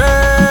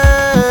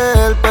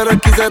volver, pero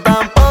quise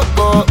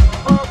tampoco.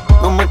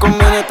 No me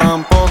conviene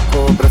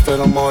tampoco.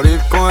 Prefiero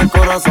morir con el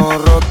corazón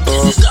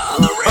roto.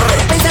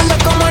 Pensando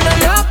como lo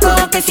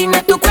loco, que si no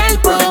es tu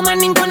cuerpo, más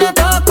ninguno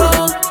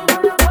toco.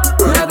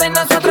 Lo de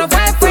nosotros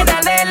fue fuera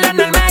de lo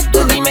normal.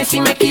 Tú dime si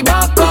me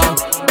equivoco.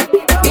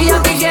 Y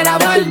yo quisiera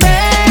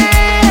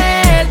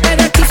volver,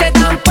 pero quise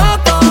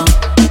tampoco.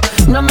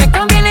 No me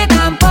conviene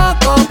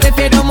tampoco.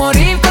 Prefiero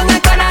morir con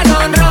el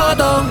corazón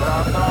roto.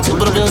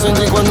 Siempre pienso en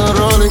ti cuando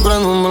rolo y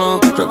prendo un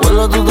blog.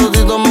 Recuerdo tu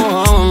totito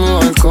mojado en mi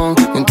balcón.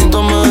 Mi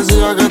instinto me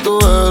decía que tú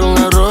eras un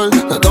error.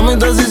 De todas mis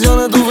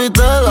decisiones tú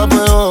fuiste la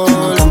peor.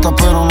 Me encanta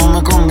pero no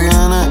me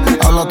conviene.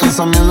 Habla toda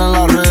esa mierda en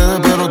las redes,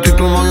 pero tú y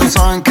tu novio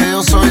saben que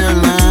yo soy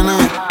el nene.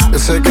 Yo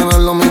sé que no es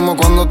lo mismo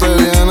cuando te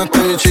vienes. Este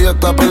bichilla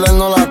está perder,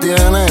 no la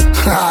tiene.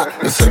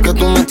 Yo sé que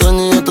tú me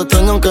extrañas y yo te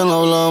extraño aunque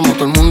no hablamos.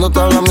 Todo el mundo te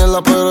habla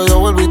mierda pero yo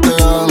vuelvo y te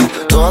amo.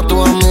 Todas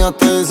tus amigas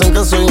te dicen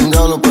que soy un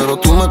diablo, pero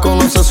tú me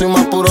conoces, soy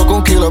más puro que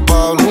un kilo de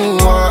Pablo.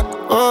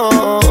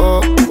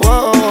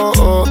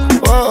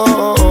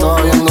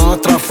 Estaba viendo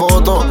nuestras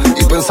fotos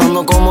y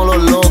pensando como los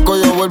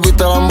locos. Yo vuelvo y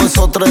te lambo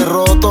esos tres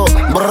rotos.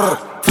 Brr,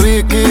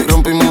 friki,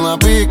 rompimos una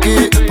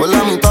piqui. Por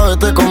la mitad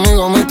vete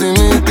conmigo, miti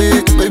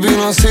miti. Baby,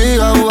 no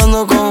sigas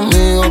jugando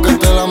conmigo, que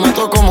te la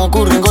meto como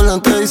Curry en Golden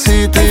State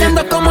City.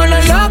 Pensando como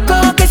los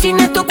locos, que si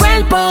no es tu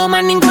cuerpo,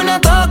 más ninguno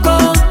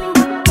toco.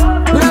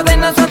 Lo de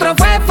nosotros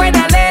fue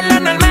fuera de lo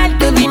normal.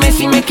 Tú dime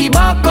si me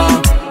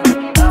equivoco.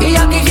 Y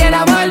yo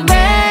quisiera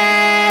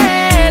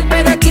volver,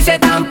 pero quise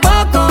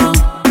tampoco.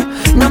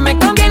 No me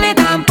conviene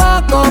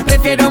tampoco.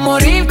 Prefiero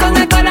morir con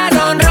el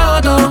corazón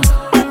roto.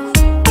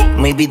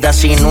 Mi vida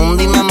se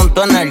inunda y me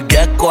monto en el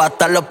yesco.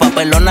 Hasta los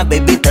papelones,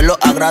 baby, te lo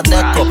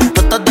agradezco.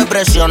 Todas estas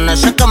depresiones,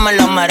 sé que me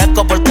lo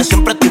merezco, porque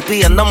siempre estoy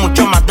pidiendo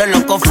mucho más de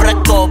lo que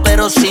ofrezco.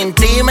 Pero sin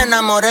ti me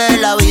enamoré de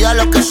la vida.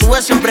 Lo que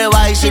sube siempre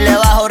va y si le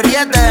bajo,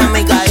 ríete de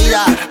mi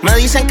caída. Me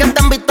dicen que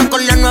te han visto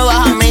con las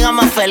nuevas amigas,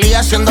 más feliz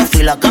haciendo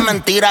fila, que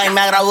mentira. Y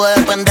me gradué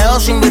de pendejo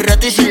sin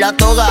birrete y sin la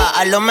toga.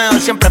 A lo mejor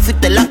siempre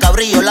fuiste la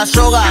cabrillo, la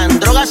soga. En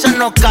drogas se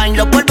nos caen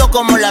los cuerpos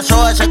como la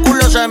soga. Ese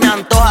culo se me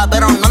antoja,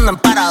 pero no ando en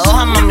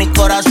paradoja. Más mi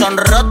corazón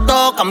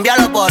roto,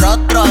 cámbialo por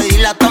otro. Y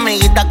dile a tu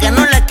amiguita que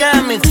no le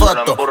quede mi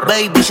foto.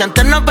 Baby, si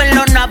antes no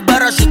perdona,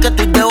 pero sí que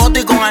estoy devoto.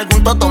 Y con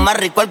algún toto más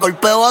rico el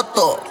golpe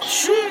voto.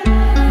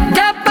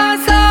 Ya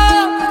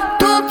pasó,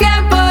 tu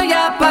tiempo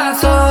ya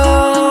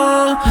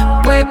pasó.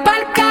 Pues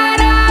pa'l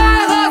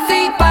carajo,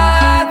 si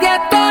pa' ti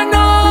esto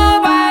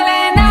no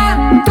vale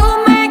nada. Tú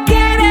me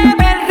quieres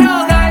ver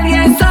rogar y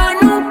eso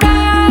nunca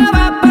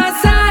va a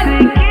pasar.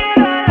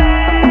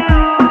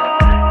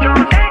 Yo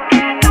sé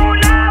que tú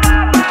la vas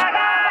a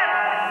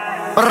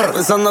pagar.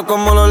 Pensando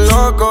como los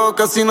locos,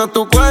 que si no es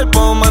tu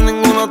cuerpo, más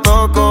ninguno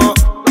toco.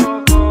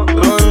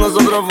 Lo de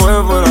nosotros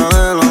fue fuera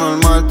de lo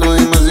normal, tú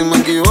dime si me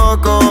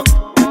equivoco.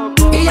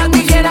 Y yo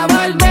quisiera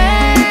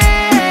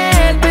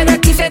volver,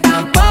 pero quise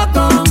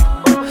tampoco.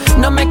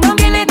 No me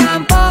conviene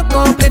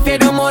tampoco,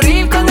 prefiero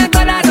morir con el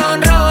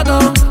corazón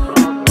roto.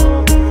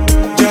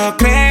 Yo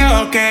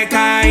creo que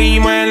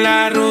caímos en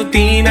la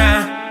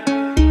rutina.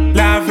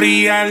 La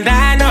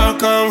frialdad nos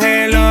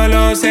congeló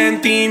los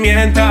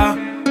sentimientos.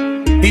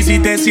 Y si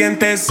te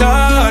sientes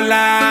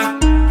sola,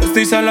 yo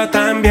estoy solo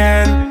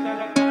también.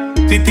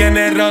 Si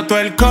tienes roto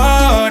el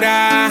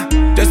cora,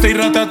 yo estoy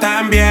roto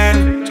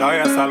también.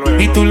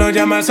 Y tú lo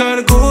llamas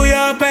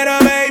orgullo, pero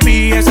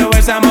baby, eso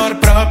es amor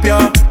propio.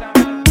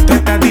 Tú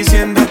estás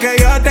diciendo que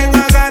yo tengo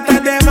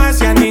gatas de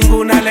más y a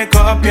ninguna le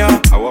copio.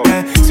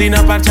 Si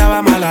no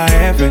parchábamos a la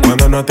F,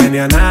 cuando no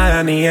tenía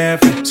nada ni F.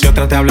 Si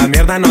otra te habla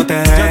mierda no te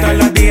dejes. Yo todos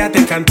los días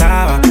te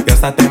cantaba y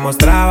hasta te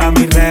mostraba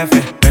mi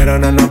refe, pero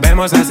no nos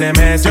vemos hace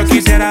meses. Yo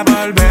quisiera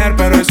volver,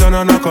 pero eso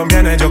no nos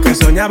conviene. Yo que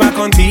soñaba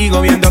contigo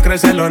viendo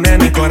crecer los nenes.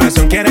 Mi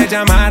corazón quiere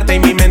llamarte y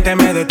mi mente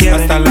me detiene.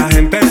 Hasta la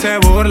gente se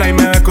burla y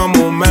me ve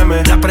como un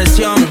meme. La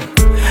presión,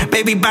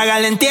 baby, paga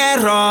el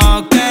entierro,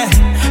 ¿qué?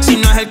 Si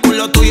no es el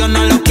culo tuyo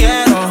no lo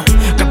quiero.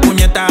 ¿Qué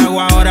puñeta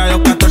hago ahora los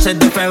 14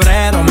 de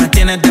febrero? Me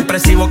tienes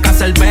depresivo,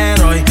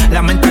 cancerbero y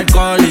la mente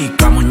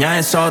alcohólica, muña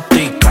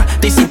exótica.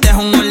 Te hiciste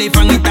un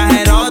OnlyFans y estás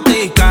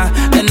erótica.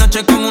 De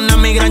noche con una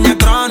migraña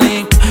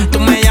crónica. Tú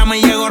me llamas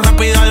y llego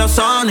rápido a los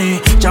Sony.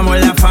 Chamo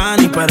en la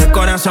Fanny, pero el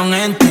corazón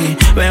en ti.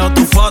 Veo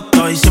tu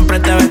foto y siempre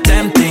te ves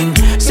tempting.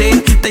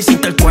 Sí, te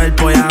hiciste el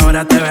cuerpo y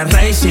ahora te ves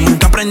racing.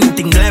 Que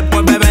aprendiste inglés,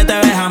 pues bebé te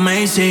ves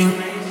amazing.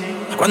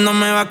 ¿Cuándo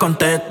me va a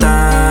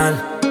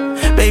contestar?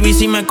 Baby,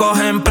 si me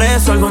cogen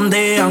preso algún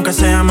día, aunque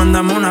sea,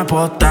 mándame una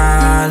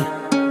postal.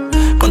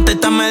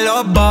 Contéstame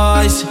los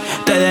boys.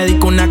 Te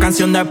dedico una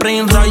canción de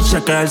Prince Royce,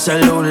 chequea el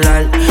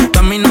celular. Tú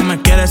a mí no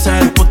me quieres ser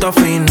el puto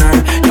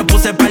final. Yo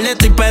puse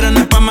paleto y pero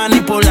no es pa'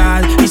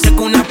 manipular. Y sé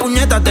que una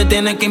puñeta te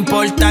tiene que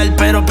importar,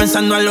 pero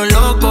pensando a lo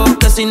loco,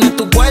 que si no es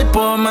tu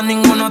cuerpo, más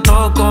ninguno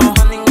toco.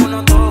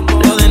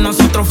 Lo de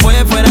nosotros fue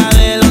fuera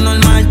de lo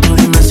normal. Tú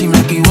dime si me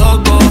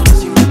equivoco.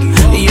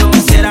 Y yo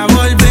quisiera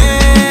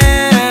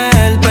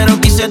volver, pero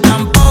quise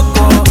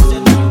tampoco.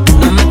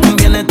 No me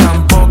conviene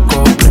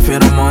tampoco.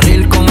 Prefiero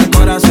morir con el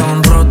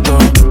corazón roto.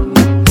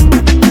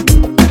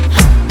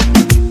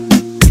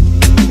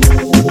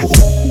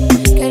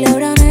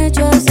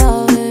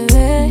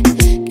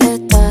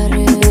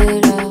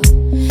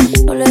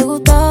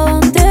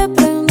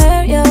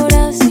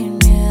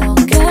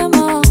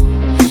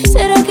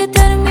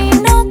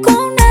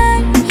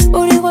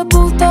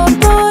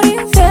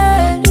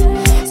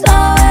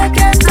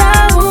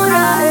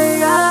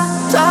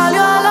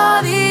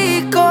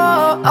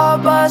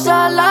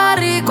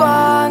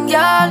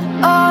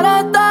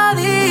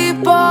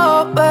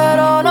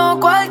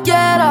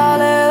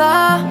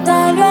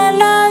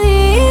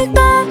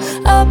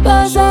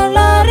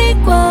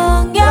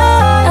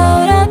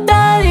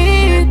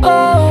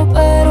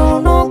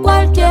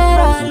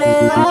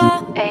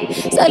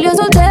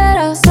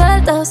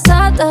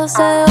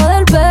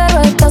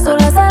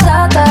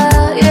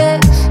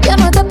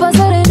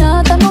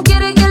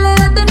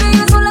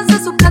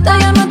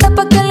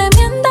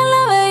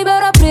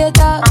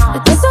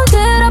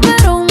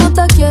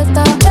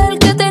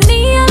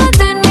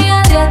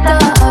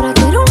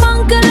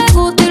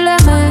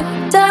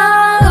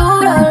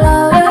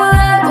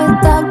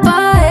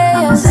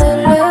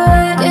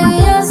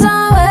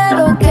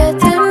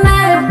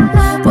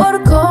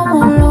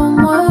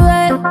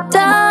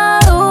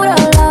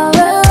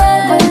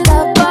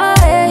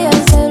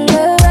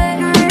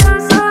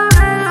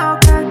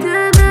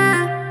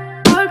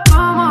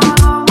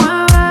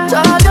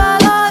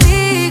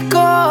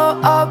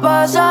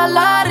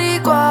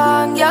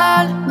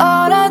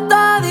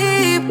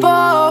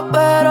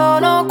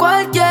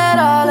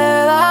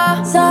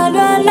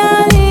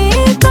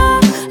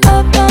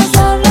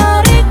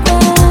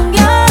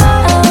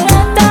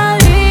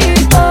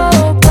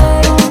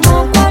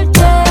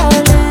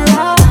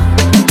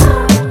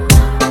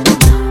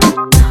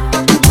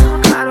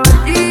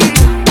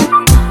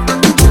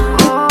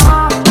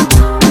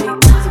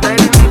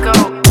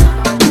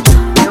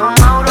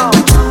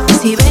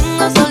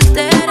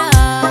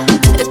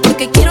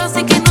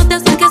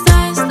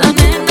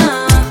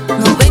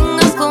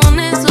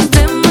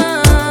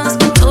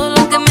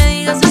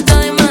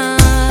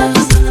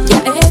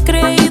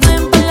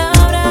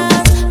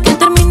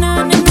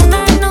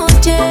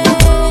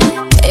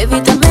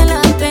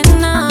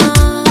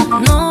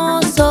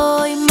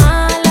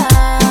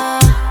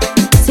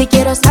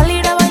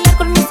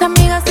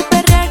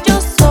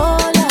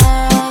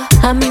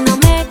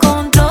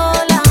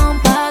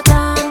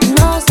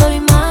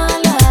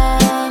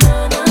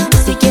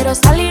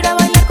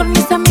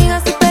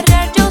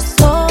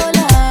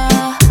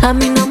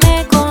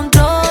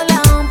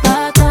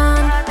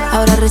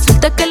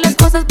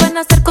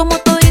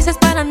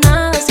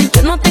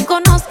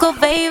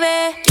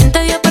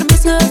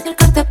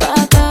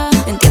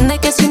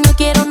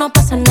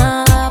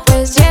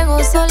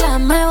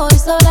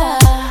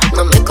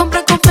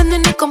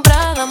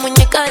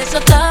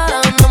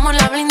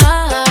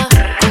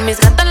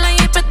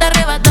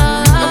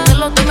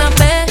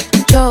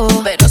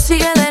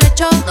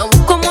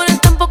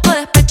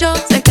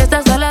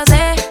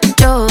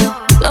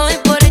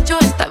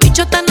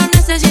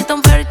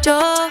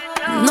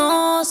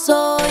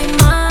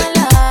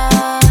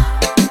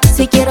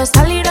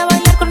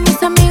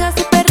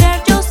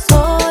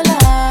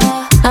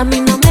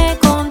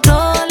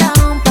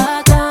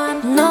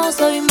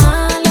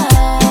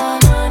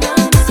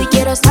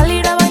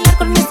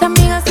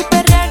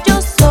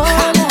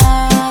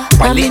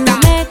 Abuelita,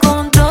 el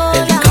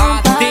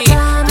Gotti.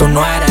 Tú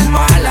no eres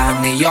mala,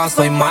 ni yo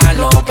soy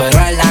malo, pero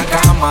en la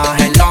cama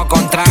es lo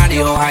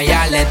contrario. A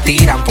ella le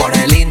tiran por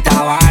el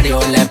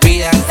Instavario, le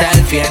piden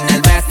selfie en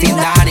el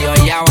vecindario.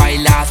 Ella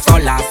baila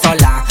sola,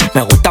 sola,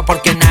 me gusta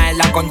porque nadie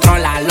la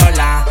controla,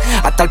 Lola.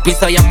 Hasta el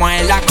piso ya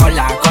mueve la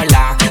cola,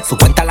 cola. Su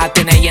cuenta la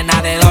tiene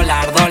llena de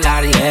dólar,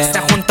 yeah.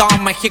 Se juntó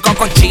México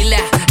con Chile,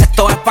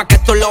 esto es pa' que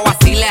tú lo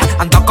vaciles.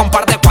 Ando con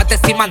par de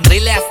cuates y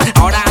mandriles.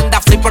 Ahora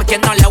anda free porque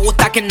no le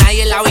gusta que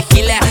nadie la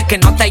vigile. Que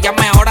no te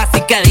llame ahora,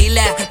 así que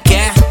dile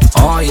que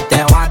hoy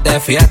te vas de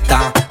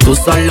fiesta. Tú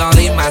solo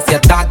dime si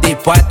estás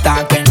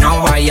dispuesta, que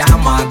no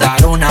vayamos a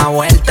dar una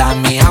vuelta.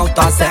 En mi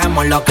auto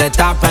hacemos lo que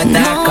te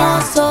apetezca.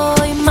 No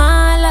soy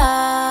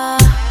mala,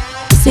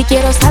 si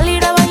quiero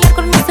salir a bailar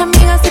con mis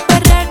amigas y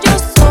perrear yo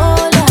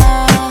sola.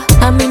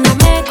 A mí no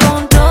me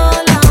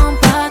controlan,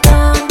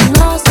 patrón.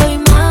 No soy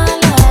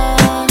mala,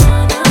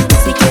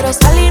 si quiero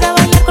salir a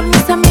bailar con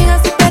mis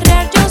amigas y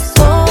perrear yo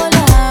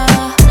sola.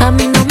 A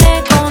mí no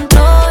me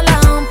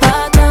controlan,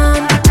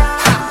 patrón.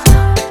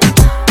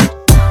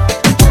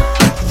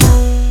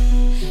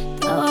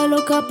 Estaba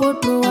loca por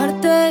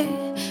probarte,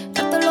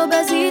 darte los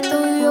besitos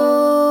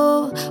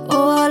yo.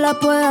 Ojalá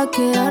pueda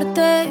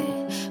quedarte,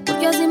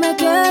 porque así me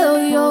quedo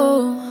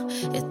yo.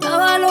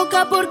 Estaba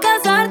loca por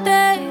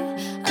casarte,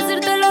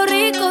 hacerte lo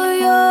rico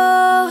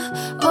yo.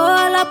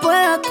 Ojalá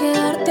pueda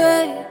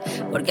quedarte,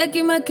 porque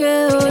aquí me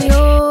quedo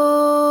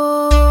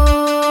yo.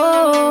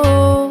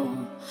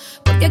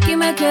 Porque aquí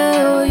me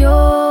quedo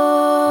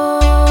yo.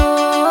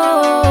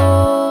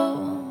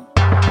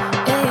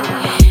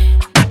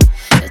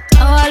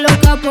 Estaba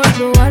loca por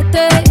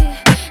probarte,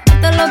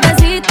 darte los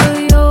besitos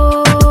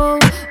yo.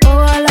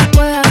 Ojalá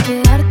pueda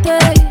quedarte,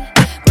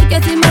 porque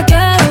así me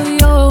quedo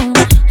yo.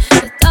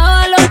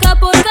 Estaba loca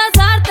por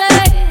casarte,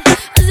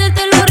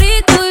 hacerte lo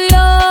rico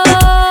yo.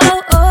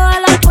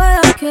 Ojalá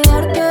pueda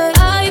quedarte.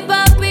 Ay,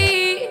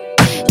 papi,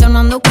 yo no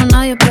ando con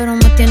nadie, pero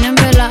me tienen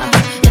vela.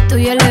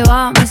 Estoy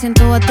elevada, me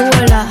siento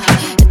batuela.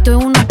 Estoy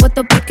en unos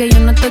puestos porque yo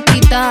no estoy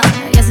quita.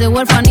 Y ese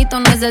huerfanito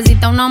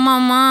necesita una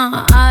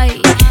mamá.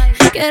 Ay,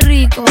 qué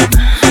rico,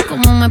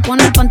 como me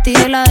pone el panty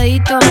de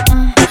ladito.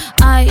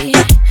 Ay,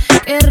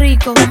 qué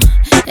rico,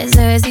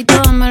 ese besito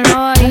dámelo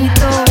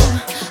bajito.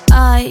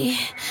 Ay,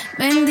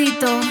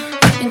 bendito,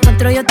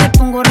 encuentro yo te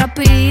pongo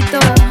rapidito.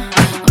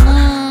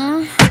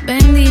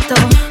 Bendito,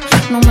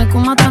 no me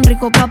coma tan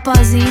rico,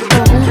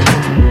 papacito.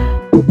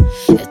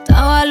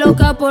 Estaba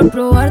loca por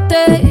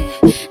probarte,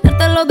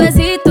 darte los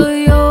besitos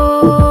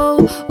yo.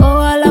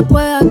 Ojalá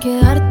pueda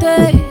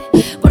quedarte,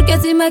 porque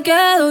así me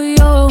quedo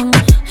yo.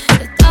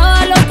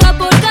 Estaba loca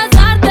por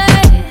casarte,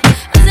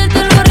 hacerte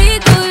lo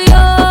rico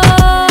yo.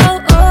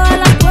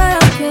 Ojalá pueda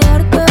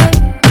quedarte,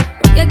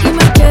 porque aquí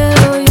me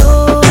quedo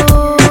yo.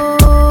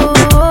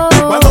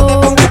 Cuando te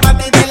pongo pa'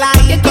 ti de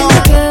ladito, aquí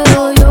me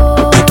quedo yo.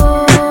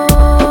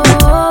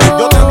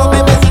 yo tengo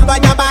bebecito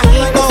allá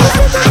bajito.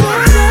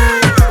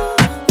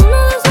 Uno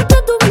de esos que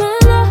tú me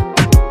das,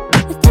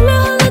 está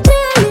lejos de ti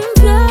el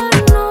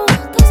infierno,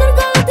 está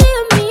cerca de ti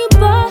en mi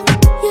paz.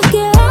 Y es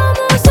que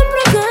amo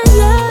siempre que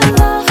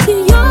llegas. Si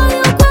yo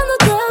odio cuando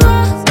te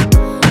vas,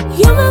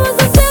 yo me voy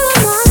contigo a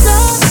matar.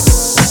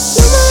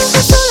 Yo me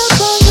dejo sola,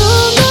 ¿pa' dónde vas?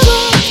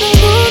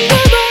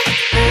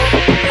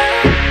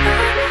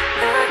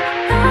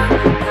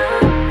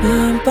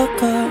 Ven pa'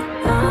 acá.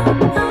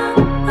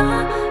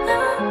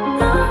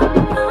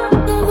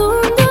 ¿De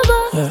dónde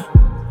vas? Yeah.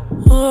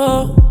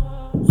 Oh,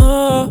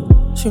 oh,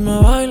 si me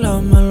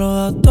bailas me lo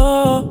da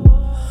todo.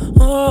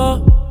 Oh,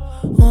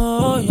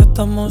 oh, ya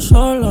estamos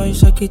solos y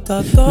se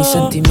quita todo. Mis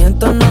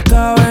sentimientos no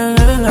caben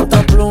en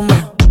esta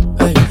pluma.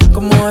 Ey,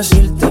 ¿cómo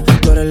decirte?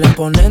 Tú eres el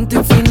exponente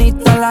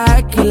infinito, la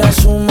X y la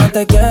suma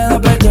te queda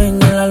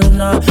pequeña en la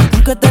luna.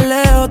 Aunque te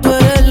leo, tú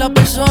eres la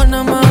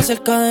persona más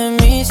cerca de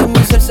mí. Si mi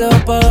ser se va a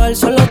apagar,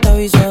 solo te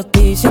aviso a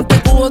ti.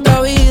 Siempre que hubo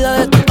otra vida,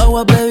 de tu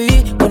agua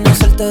bebí,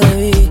 conocerte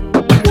debí.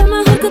 Lo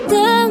mejor que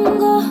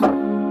tengo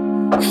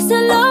es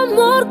el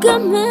amor que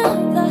me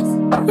das.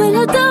 Huele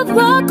a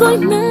tabaco y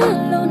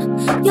melón,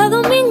 y a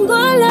domingo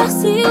en la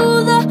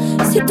ciudad.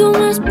 Si tú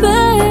me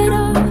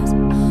esperas,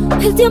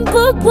 el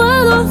tiempo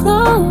puedo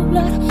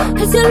doblar,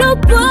 el cielo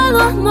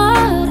puedo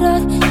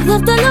amarrar y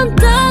dártelo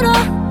entero.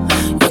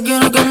 Yo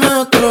quiero que me des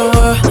otro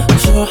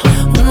beso,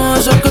 uno de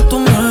esos que tú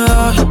me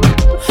das.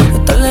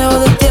 Estar lejos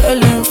de ti es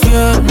el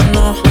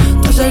infierno,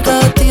 estar cerca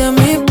de ti es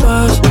mi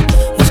paz.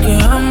 Es que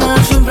amo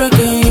siempre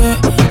que llegas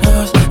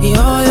y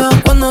odio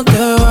cuando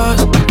te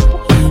vas.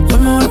 Yo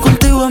me voy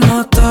contigo a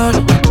matar,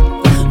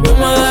 no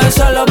me dejes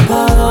sola.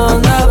 ¿Pa'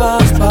 dónde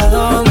vas? ¿Pa'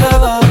 dónde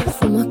vas?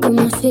 Fumas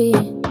como si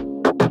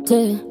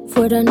te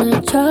fueran a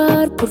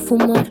echar por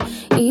fumar,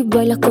 y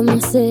bailas como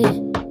sé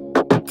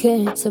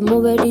que se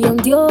movería un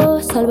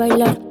dios al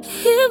bailar.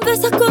 Y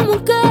besas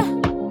como que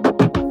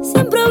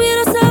siempre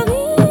hubiera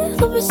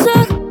sabido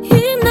besar.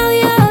 Y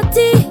nadie a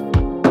ti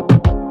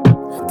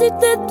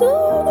te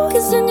tuvo que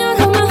enseñar.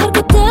 Lo mejor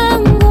que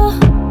tengo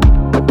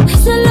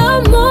es el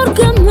amor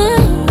que me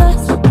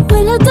das.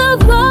 Huele a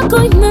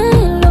tabaco y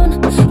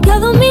melón, y a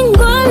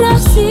domingo en la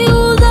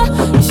ciudad.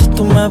 Y si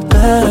tú me me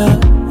esperes.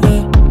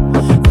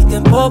 El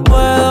tiempo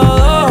puedo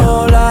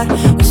doblar,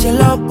 el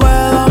cielo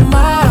puedo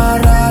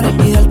amarrar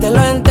y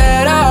dártelo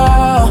entero.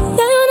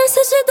 Ya yo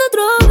necesito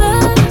otro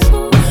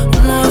beso,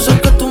 uno de esos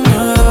que tú me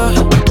das.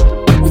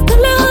 estar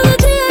lejos de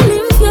ti del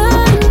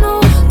infierno,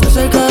 Estar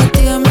cerca de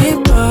ti es mi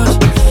paz.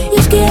 Y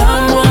es que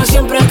amo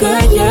siempre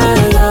que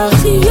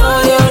llegas. si yo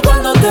odio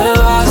cuando te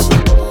vas.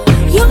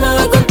 Yo me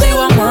voy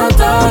contigo a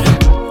matar.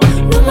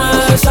 No me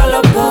dejes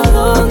sola, ¿pa'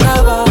 dónde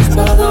vas?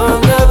 ¿Pa'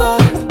 dónde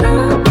vas?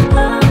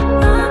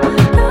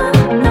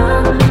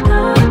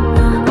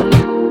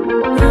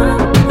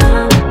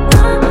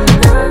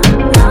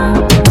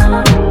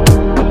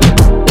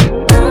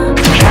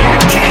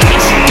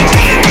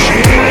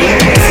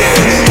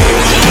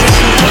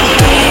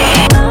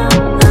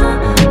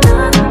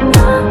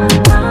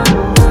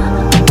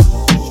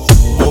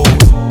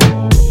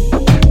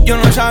 Yo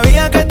no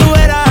sabía que tú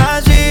eras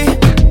así.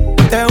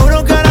 Te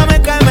juro que ahora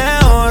me cae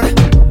mejor.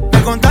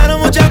 Me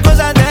contaron muchas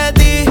cosas de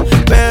ti,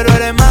 pero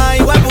eres más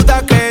igual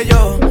puta que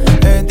yo.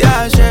 Es de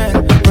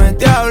hacer, no es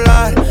de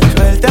hablar.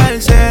 Suelta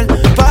el cel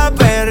pa'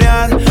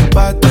 perrear,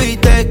 pa'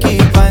 Twitter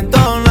y pa'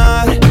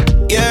 entonar.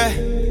 Yeah,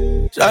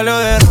 salió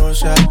de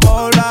Rosa al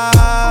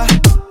Pobla.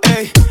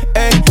 Ey,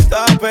 ey,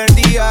 estaba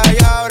perdida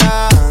y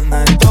ahora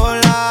anda en todos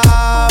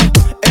lados.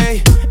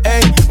 Ey,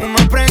 ey,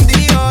 uno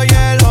prendido y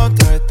el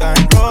otro está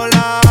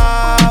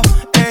enrolado.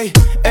 Ey,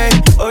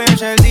 ey, hoy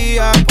es el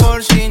día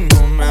por si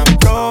no me han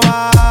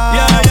probado.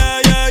 Yeah,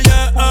 yeah, yeah,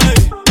 yeah,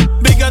 ey.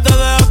 Vi que te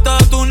dejaste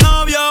de tu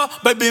novio,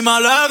 baby, me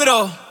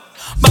alegro.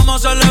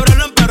 Vamos a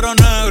celebrarlo en perro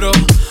negro.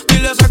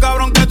 Dile a ese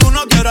cabrón que tú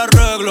no quieres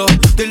arreglo.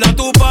 Dile a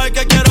tu pai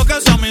que quiero que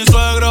sea mi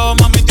suegro.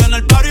 Mami tiene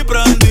el party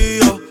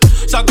prendido.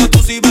 Saca tu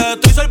cibeto,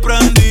 estoy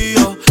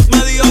sorprendido.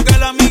 Me dijo que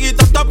la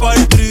amiguita está pa'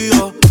 el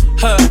trío.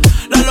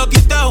 La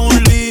loquita es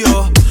un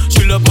lío.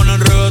 Si le ponen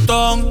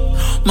reggaetón,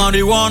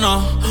 marihuana.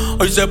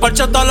 Hoy se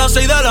parcha hasta las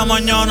 6 de la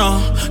mañana.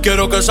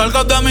 Quiero que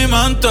salgas de mi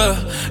mente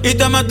y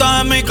te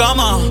metas en mi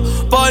cama.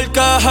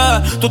 Porque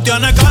tú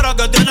tienes cara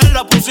que tienes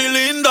la pussy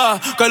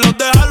linda, que los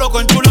deja loco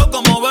en chulo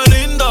como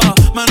Belinda.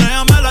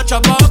 Menéame la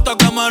chapa hasta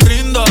que me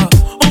rinda.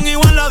 Un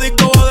igual en la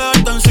disco voy a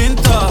dejarte en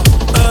cinta.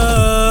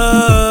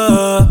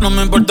 No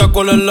me importa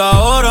cuál es la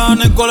hora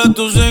ni cuál es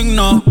tu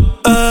signo.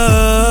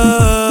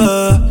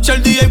 Si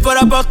el DJ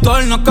fuera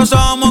pastor nos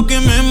casábamos aquí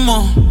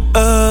mismo.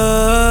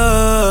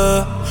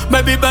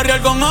 Baby,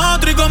 perrear con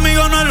otro y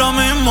conmigo no es lo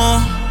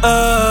mismo.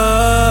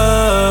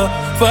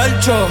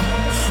 Felcho,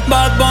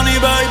 Bad Bunny,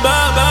 baby,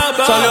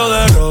 baby. Salió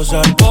de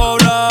Rosa al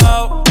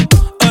Poblado.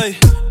 Ey,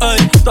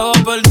 ey, estaba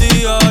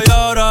perdida y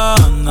ahora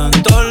anda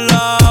en todos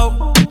lados.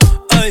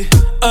 Ey,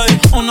 ey,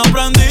 uno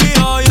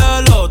prendido y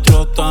el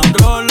otro está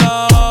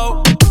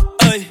enrolado.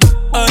 Ey,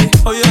 ey,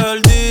 hoy es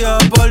el día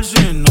por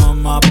si no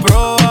me ha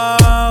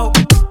probado.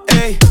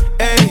 Ey,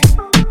 ey,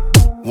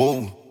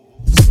 wow.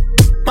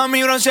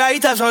 Mami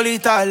bronceadita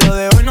solita, lo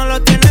de hoy no lo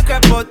tienes que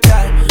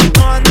postear.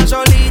 No anda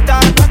solita,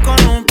 anda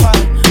con un par.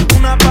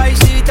 Una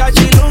paisita,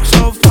 she looks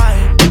so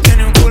fine.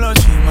 Tiene un culo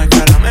encima y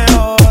cara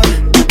mejor.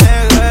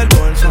 Negro el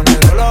bolso,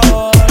 negro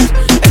los.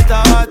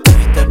 Estaba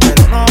triste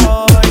pero no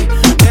hoy.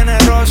 Tiene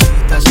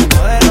rositas y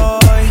modelo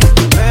hoy.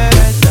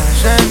 Pero está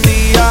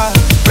encendida,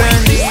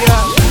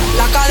 prendida.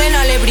 La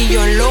cadena le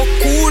brilló en lo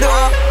oscuro.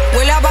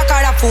 Huele a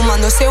bacara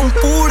fumándose un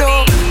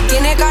puro.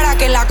 Tiene cara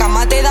que en la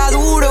cama te da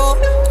duro.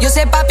 Yo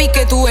sé, papi,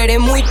 que tú eres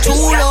muy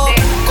chulo.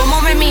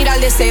 Cómo me mira,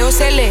 el deseo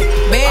se le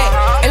ve.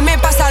 Él me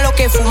pasa lo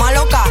que fuma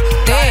loca.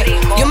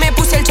 Yo me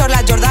puse el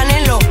chorla Jordan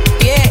en los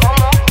pies.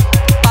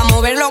 Pa'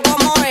 moverlo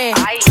como es.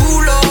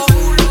 Chulo,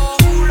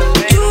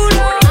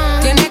 chulo.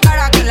 Tiene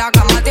cara que en la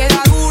cama te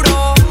da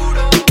duro.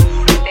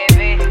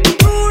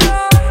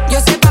 Yo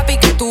sé, papi,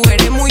 que tú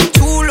eres muy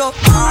chulo.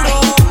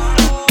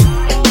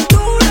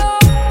 Duro.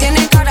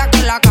 Tiene cara que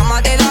en la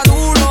cama te da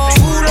duro.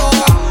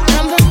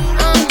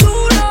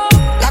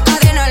 La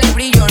cadena le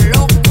brilló en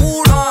lo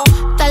oscuro.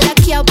 Está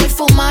laqueado por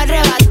fumar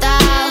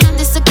arrebatado.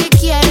 Dice que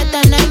quiere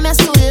tenerme a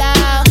su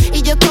lado.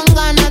 Y yo con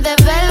ganas de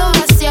verlo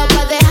vaciado,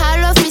 pa'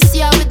 dejarlo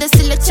oficial y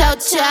decirle chao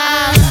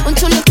chao. Un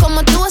chulo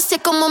como tú, así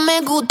es como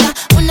me gusta.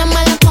 Una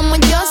mala como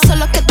yo,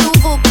 solo que tú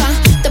buscas.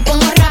 Te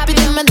pongo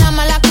rápido y me da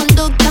mala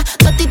conducta.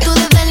 Tu actitud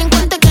de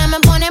delincuente que me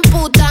pone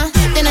puta.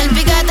 Tiene el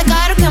piquete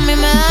caro que a mí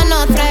me da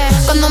nota.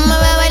 Cuando me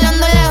ve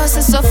bailando lejos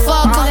se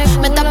sofoca.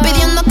 Me está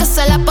pidiendo que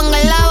se la ponga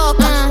en la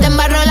boca. Te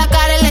embarro la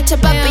cara y leche,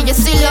 papi, yo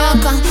soy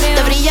loca.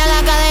 Te brilla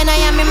la cadena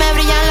y a mí me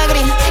brilla la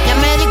gris. Ya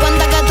me di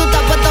cuenta que tú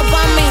estás puesto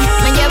pa' mí.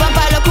 Me lleva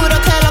pa' lo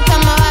oscuro, que es lo que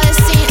me va a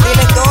decir.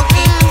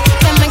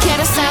 Que me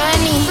quieres saber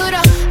ni duro.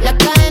 La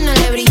cadena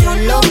le brilló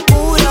en lo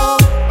oscuro.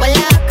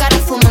 Huele a cara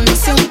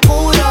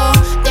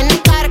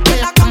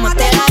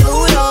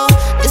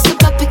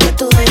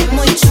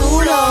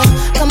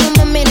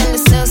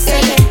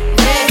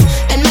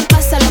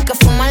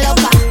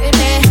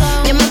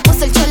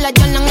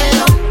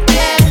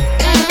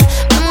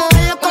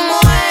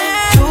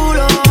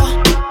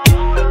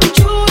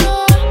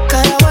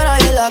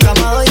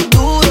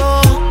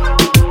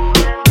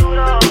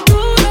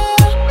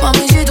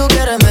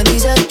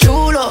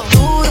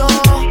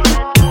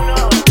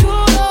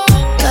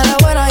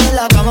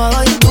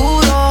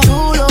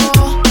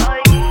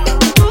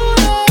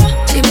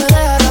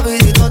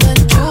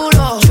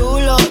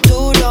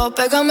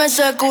Pégame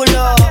ese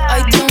culo,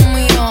 ay Dios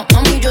mío,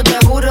 mami yo te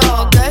juro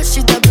que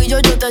si te pillo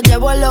yo te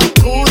llevo al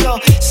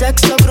oscuro.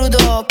 Sexo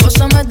crudo,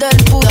 pósame del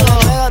puto.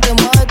 Dale, pégate,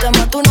 muévete,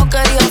 más tú no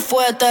querías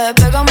fuerte.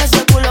 Pégame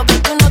ese culo que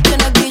tú no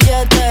tienes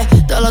billete.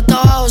 Dale hasta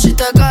abajo, si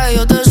te caes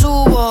yo te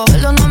subo.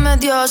 Perdóname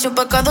Dios, si un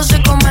pecado se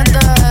comete.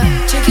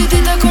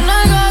 Chiquitita con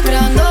alga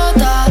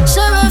grandota, se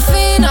ve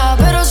fina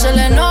pero se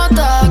le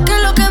nota que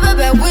lo que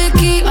bebe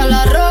whisky a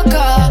la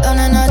roca. La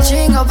nena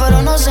chinga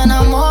pero no se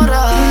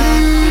enamora.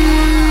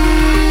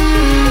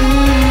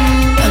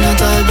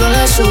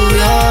 Le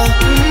subió.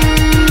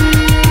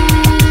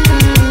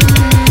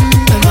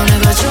 Me pone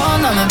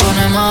cachonda, me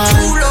pone mal.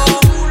 Chulo,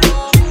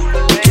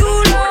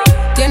 chulo.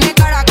 Tiene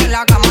cara que en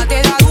la cama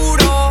te da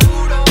duro.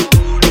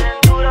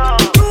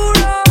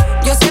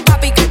 Yo sé,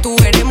 papi, que tú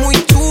eres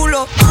muy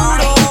chulo.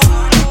 Duro,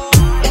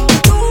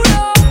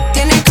 duro.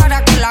 Tiene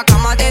cara que en la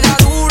cama te da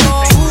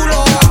duro.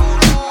 Chulo,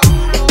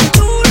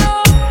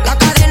 chulo. La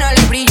cadena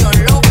le brilló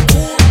en lo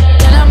oscuro.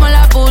 El amor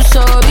la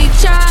puso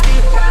bicha.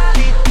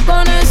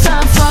 Con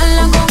esa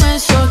falda, con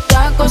esos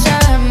tacos se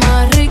ve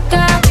más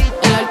rica.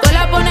 El alcohol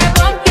la pone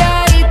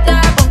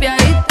pompeadita,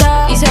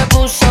 pompeadita. Y se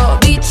puso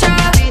bicha.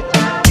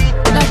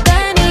 La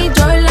tenis,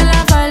 Jordan,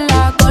 la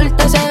falda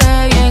corta se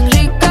ve bien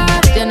rica.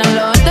 Tiene a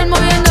los hotel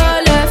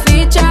moviéndole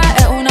ficha.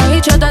 Es una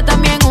bichota,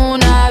 también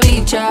una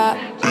bicha.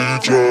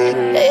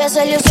 Ella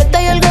salió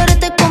suelta y el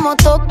garete como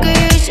Toki.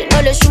 Si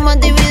no le sumas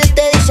divide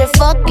te dice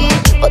fuck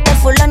it. Otra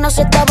fulano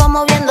se estaba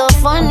moviendo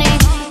funny.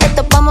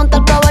 Esto pa'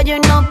 montar caballo y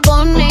no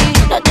pony.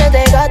 Noche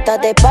de gata,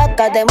 de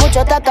paca, de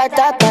mucho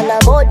taca-taca. La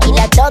Bochi,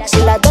 la Toxi,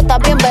 la dos está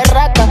bien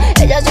berraca.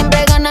 Ella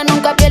siempre gana,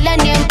 nunca pierde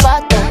ni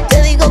empata.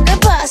 Te digo qué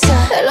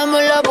pasa, el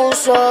amor la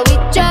puso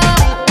bicha.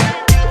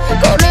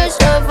 Con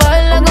esa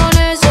falda, con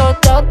esos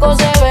tacos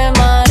se ve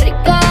más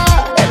rica.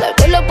 El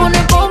alcohol la pone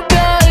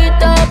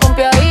pompeadita,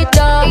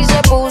 pompeadita. Y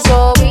se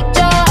puso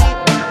bicha.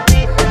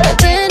 La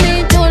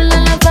tenis chula,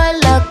 la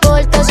falda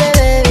corta se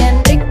ve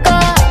bien rica.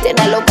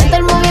 Tiene los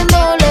cantos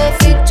moviéndole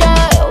ficha.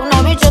 Es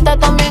una bichota,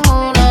 también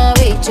una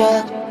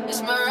bicha.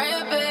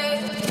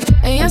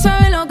 Ella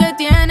sabe lo que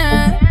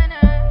tiene,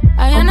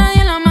 a ella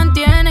nadie la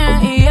mantiene.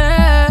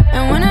 Yeah,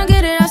 and when I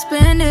get it I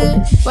spend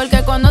it.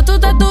 Porque cuando tú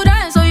te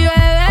duras eso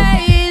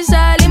llueve. Y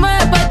salimos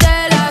después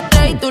de las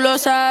 3 y tú lo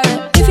sabes.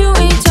 If you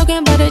ain't talking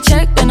about the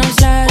check, then I'm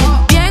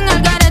sliding. Bien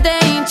al garete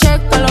y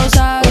check, lo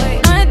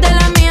sabes. No es de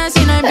la mía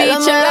si no es bicha. El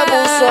amor la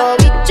puso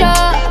bicha.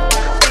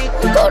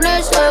 Con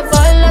esa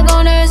falda,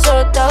 con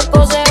esos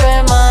tacos se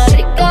ve más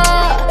rica.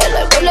 El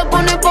alcohol la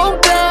pone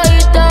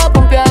pompeadita,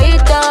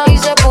 pompeadita. Y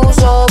se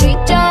puso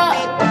bicha.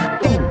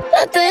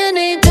 La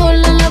tenis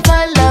chula, la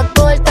falda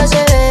corta se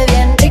ve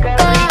bien rica.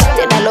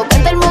 Tiene los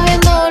cantos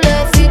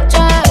moviéndole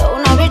ficha.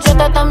 Una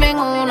bichota, también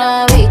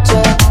una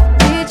bicha.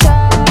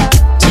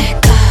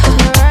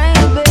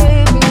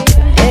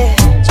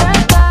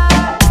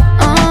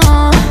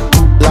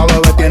 La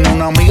bebé tiene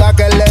una amiga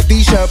que le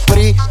dice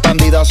pri.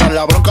 Bandidas en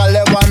la bronca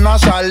le van a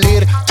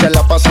salir. Se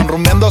la pasan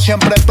rumbeando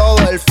siempre todo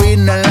el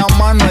fin. En la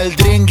mano el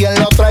drink y en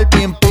la otra el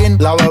pin pin.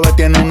 La bebé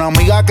tiene una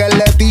amiga que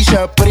le dice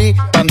pri.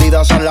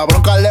 Bandidas en la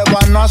bronca le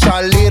van a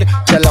salir.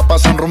 Se la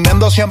pasan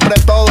rumbeando siempre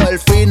todo el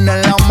fin.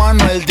 En la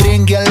mano el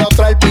drink y en la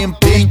otra el pin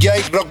pin.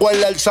 DJ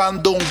recuerda el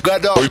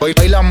sandunguero. Hoy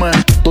bailame,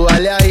 tú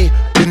dale ahí.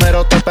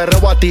 Primero te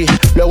perreo a ti,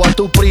 luego a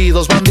tu pri.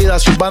 Dos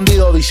bandidas y un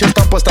bandido, dice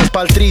están puestas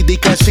pa'l tri. Di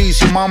que sí,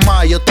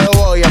 mamá, yo te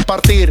voy a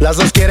partir. Las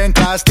dos quieren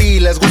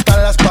casti, les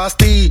gustan las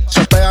pastis.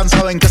 Se pegan,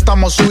 saben que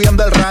estamos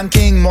subiendo el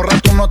ranking. Morra,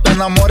 tú no te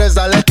enamores,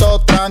 dale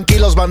todo tranqui.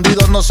 Los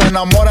bandidos no se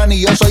enamoran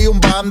y yo soy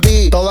un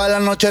bandi. Toda la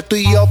noche tú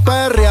y yo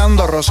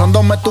perreando,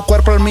 rozándome tu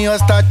cuerpo, el mío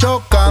está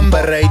chocando.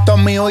 Perreíto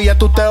mío, ya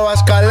tú te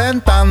vas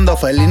calentando.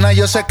 Felina,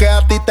 yo sé que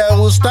a ti te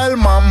gusta el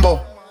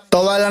mambo.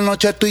 Toda la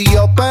noche tú y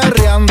yo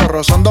perreando,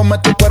 rozándome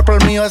tu cuerpo,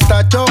 el mío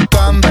está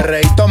chocando.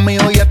 Perreíto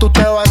mío, ya tú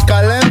te vas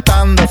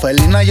calentando.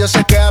 Felina, yo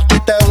sé que a ti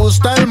te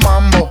gusta el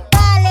mambo.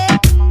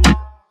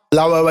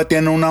 La bebé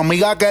tiene una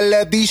amiga que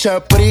le dice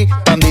pri.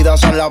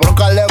 Bandidas en la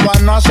bronca le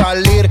van a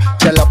salir.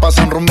 Se la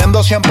pasan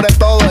rumbeando siempre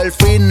todo el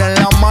fin. En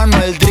la mano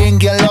el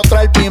drink y en la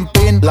otra el pin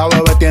pin. La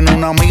bebé tiene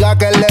una amiga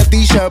que le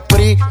dice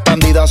pri.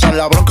 Bandidas en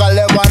la bronca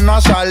le van a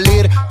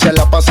salir. Se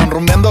la pasan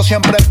rumbeando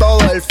siempre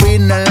todo el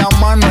fin. En la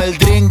mano el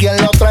drink y en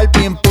la otra el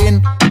pin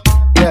pin.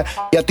 Yeah.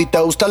 ¿Y a ti te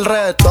gusta el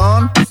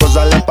reggaetón? Pues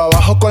dale pa'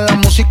 abajo con la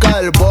música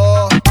del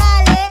bo.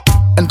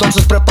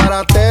 Entonces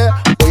prepárate,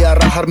 voy a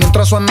rajar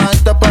mientras suena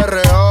este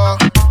perreo.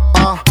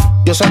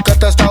 Yo sé que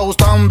te está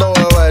gustando,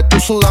 bebé. Tú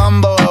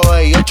sudando,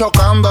 bebé, y yo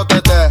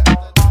chocándote.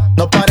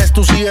 No pares,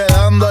 tú sigue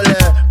dándole,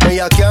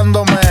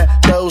 bellaqueándome,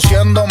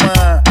 seduciéndome.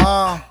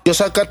 Yo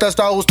sé que te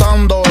está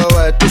gustando,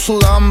 bebé. Tú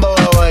sudando,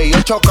 bebé, y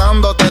yo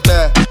chocándote.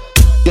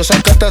 Yo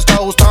sé que te está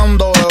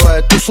gustando,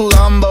 bebé. Tú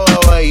sudando,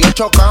 bebé, y yo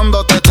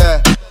chocándote.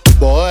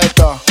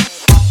 Poeta.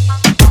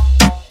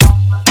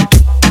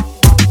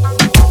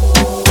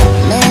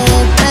 Me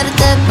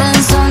desperté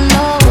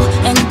pensando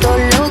en todo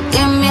lo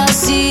que me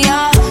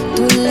hacía.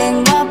 Tu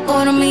lengua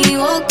por mi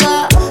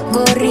boca,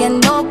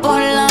 corriendo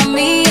por la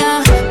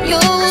mía. Yo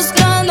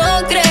buscando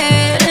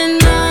creer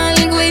en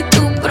algo y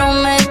tú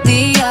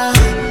prometías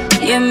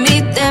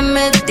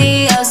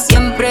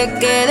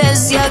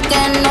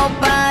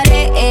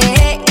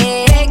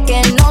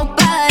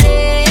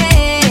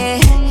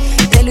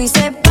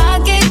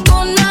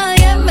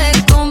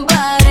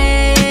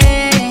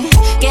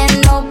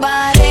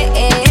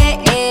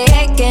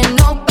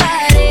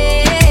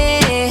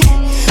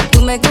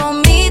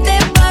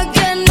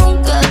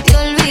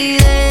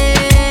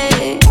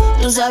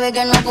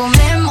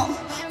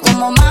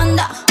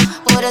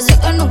pero sé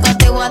que nunca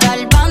te voy a dar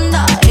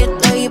banda.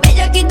 Estoy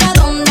bellaquita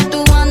donde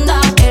tú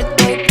andas.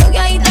 Estoy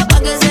bloqueadita pa'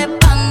 que se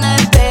expanda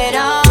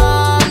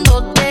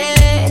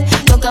esperándote.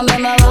 Tócame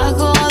más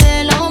abajo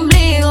del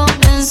ombligo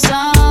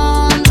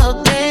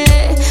pensándote.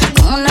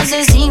 Como una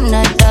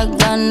asesina esta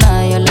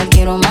gana, yo la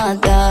quiero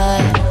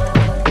matar.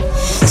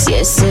 Si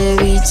ese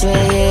bicho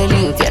es el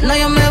infierno,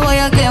 yo me voy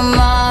a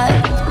quemar.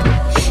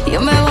 Yo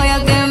me voy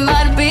a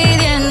quemar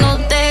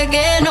pidiéndote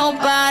que no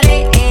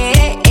pare,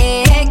 que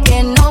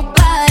no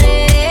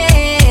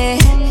pare.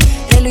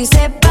 Te lo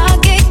hice pa'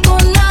 que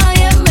con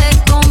nadie me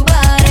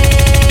compare.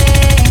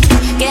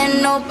 Que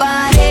no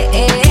pare,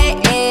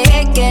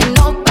 que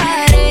no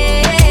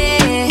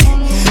pare.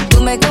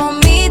 Tú me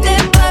comiste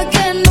pa'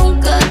 que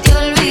nunca te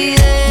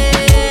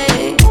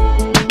olvidé.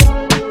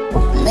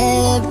 Me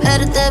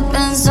desperté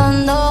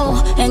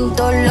pensando en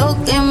todo lo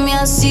que me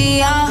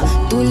hacía.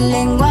 Tu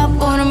lengua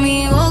por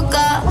mi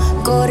boca,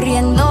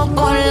 corriendo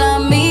por la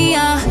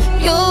mía.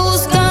 Yo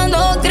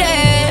buscando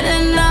creer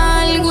en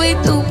algo y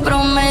tú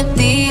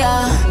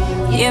prometías.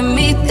 Y en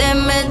mí te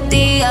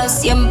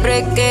metías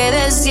siempre que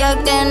decía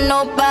que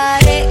no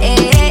pare,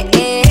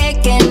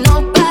 que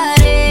no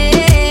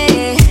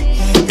pare.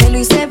 Te lo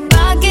hice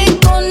pa' que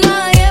con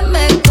nadie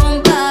me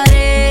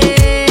compare.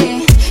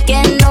 Que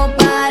no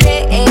pare,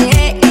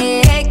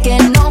 que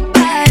no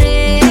pare.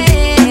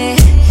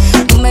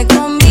 Tú me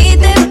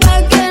comiste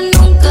pa' que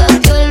nunca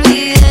te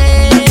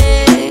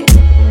olvidé.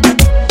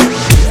 Una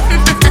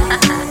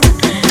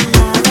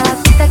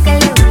gatita que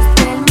le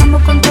guste el mambo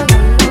con todos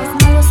los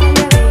malos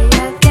sale a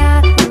bellaquear.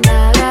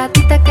 Una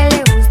gatita que le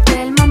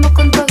guste el mambo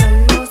con todos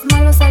los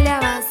malos sale a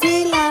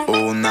vacilar.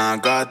 Una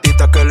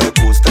gatita que le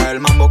gusta el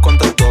mambo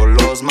contra todos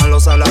los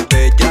malos a la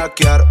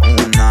bellaquear.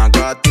 Una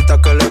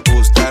gatita que le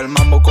gusta el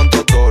mambo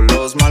contra todos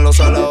los malos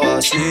a la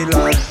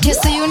vacilar. Yo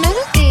soy una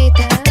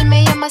gatita, él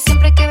me llama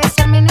siempre que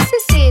besarme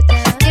necesita.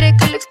 Quiere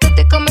que lo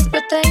explote como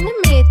explota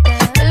dinamita.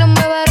 Que lo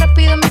mueva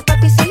rápido, mi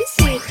papi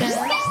solicita.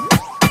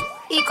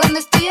 Y cuando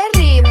estoy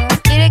arriba,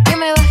 quiere que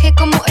me baje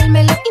como él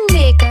me lo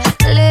indica.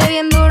 Le dé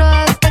bien duro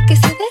hasta que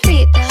se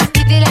derrita.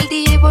 Pídele al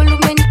DJ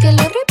volumen y que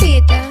lo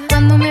repita.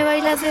 Cuando me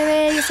bailas,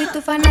 bebé, yo soy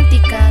tu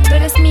fanática. Tú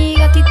eres mi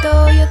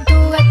gatito, yo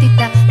tu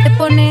gatita. Te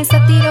pones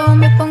a tiro,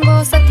 me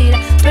pongo sátira.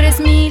 Tú eres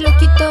mi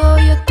loquito,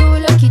 yo tu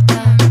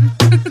loquita.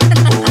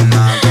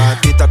 Una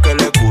gatita que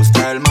le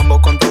gusta el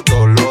mambo contra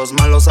todos los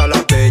malos a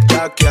la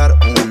bellaquear.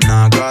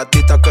 Una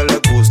gatita que le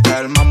gusta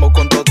el mambo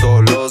contra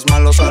todos los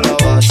malos a la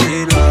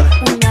vacilar.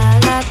 Una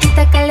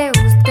gatita que le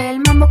guste el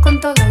mambo con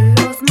todos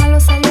los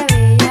malos sale a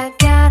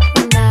bellaquear.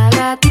 Una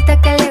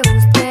gatita que le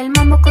guste el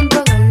mambo con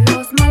todos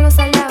los malos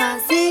sale a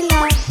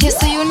vacilar. Yo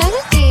soy una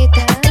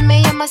gatita, él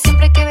me llama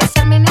siempre que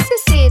besarme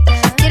necesita.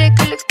 Quiere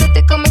que lo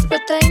explote como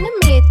explota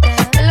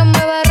dinamita. Que lo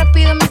mueva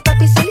rápido, mi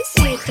papi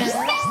solicita.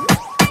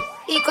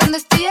 Y cuando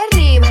estoy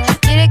arriba,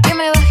 quiere que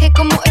me baje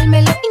como él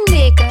me lo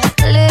indica.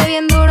 Le dé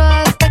bien duro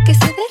hasta que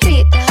se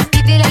derrita.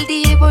 Pídele al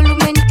DJ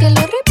volumen y que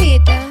lo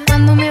repita.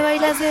 Cuando me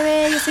bailas,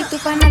 bebé, yo soy tu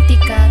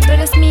fanática. Tú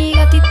eres mi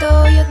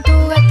gatito, yo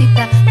tu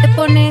gatita. Te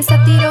pones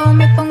a tiro,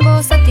 me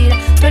pongo sátira.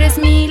 Tú eres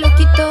mi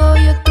loquito,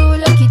 yo tu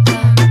loquita.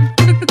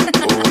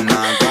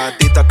 Una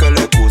gatita que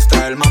le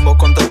gusta el mambo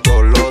contra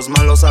todos los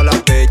malos a la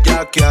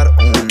bellaquear.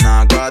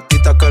 Una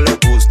gatita que le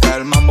gusta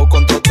el mambo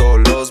contra todos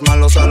los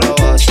malos a la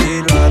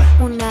vacilar.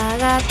 Una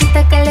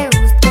gatita que le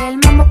guste el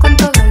mambo con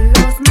todos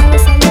los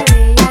malos sale a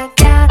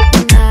bellaquear.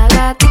 Una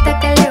gatita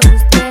que le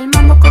guste el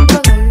mambo con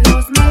todos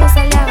los malos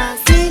sale a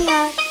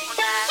vacilar.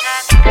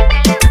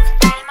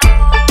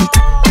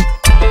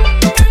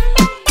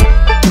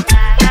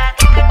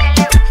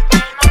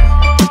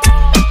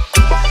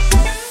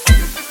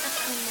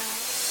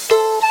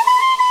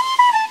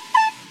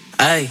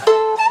 Ey,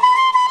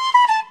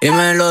 y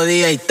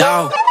melodía y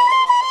tao,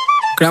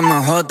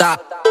 crema J,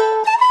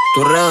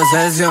 tu reo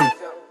sesión.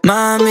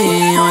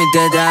 Mami, hoy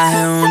te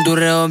traje un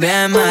turreo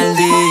bien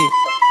maldí,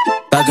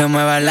 pa' que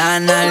mueva la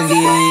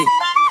nalgui,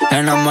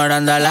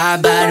 enamorando a la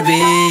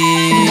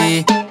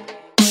Barbie.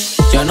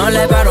 Yo no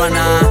le paro a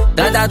nada,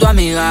 trata a tu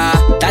amiga,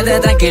 date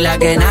tranquila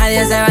que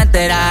nadie se va a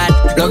enterar.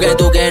 Lo que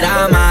tú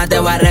quieras más te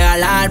voy a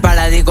regalar, pa'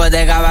 la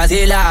discoteca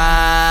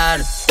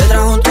vacilar. Te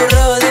trajo un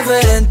turreo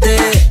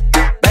diferente,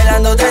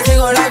 bailando te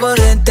sigo la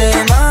corriente,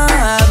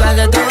 más pa'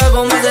 que tú veas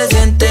cómo se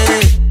siente.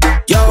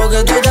 Yo hago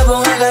que tú te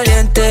pongas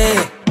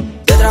caliente.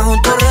 Te trajo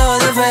un turreo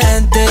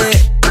diferente,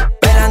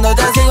 bailando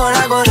te sigo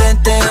la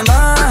corriente,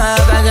 más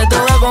pa' que tú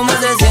veas cómo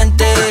se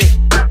siente.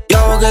 Yo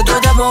hago que tú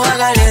te pongas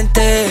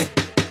caliente.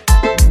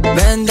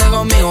 Vente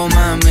conmigo,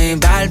 mami,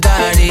 pa'l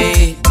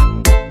party.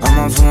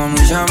 Vamos a fumar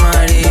mucha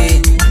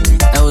mari.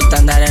 Me gusta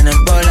andar en el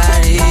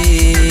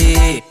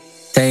Polaris.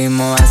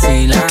 Seguimos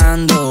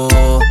vacilando.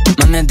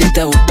 Mami, a ti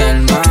te gusta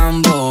el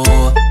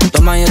mambo.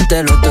 Toma, yo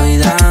te lo estoy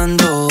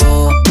dando.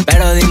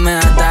 Pero dime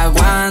hasta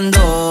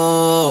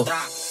cuándo.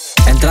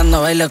 Entrando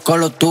a bailes con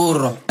los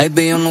turros.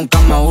 Baby, yo nunca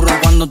me aburro.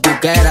 Cuando tú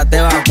quieras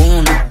te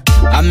vacuno.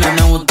 A mí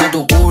me gusta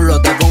tu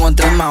culo. Te pongo en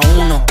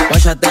 3+1.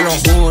 Guacha, te lo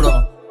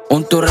juro.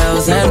 Un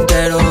turreo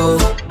certero.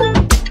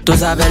 Tú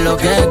sabes lo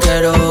que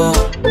quiero.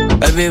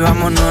 Baby,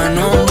 vámonos en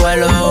un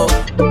vuelo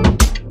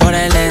por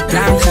el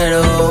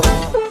extranjero.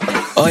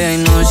 Hoy hay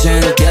noche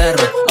en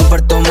entierro, a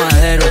Puerto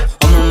Madero.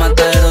 Hombre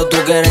matadero, tú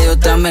quieres, yo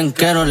también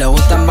quiero. Le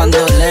gustan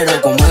bandoleros,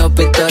 como yo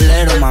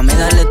pistolero. Mami,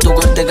 dale tu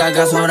corte que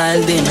acá sobra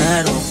el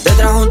dinero. Te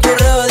trajo un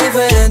turreo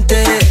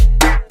diferente,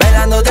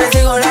 bailando te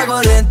sigo la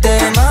corriente.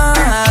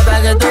 Más,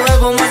 pa' que tú veas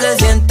cómo se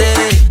siente.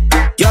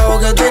 Yo hago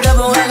que tú te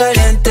pongas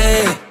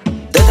caliente.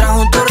 Te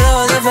trajo un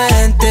turreo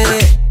diferente,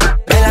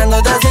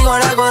 bailando te sigo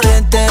la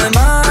corriente.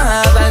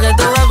 Más, pa' que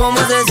tú veas cómo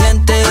se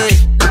siente.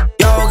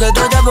 Yo hago que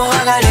tú te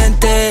pongas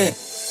caliente.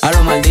 A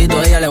lo maldito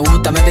a ella le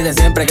gusta, me pide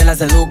siempre que la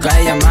seduzca.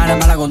 Ella es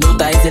mala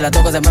conducta y si la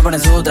toco se me pone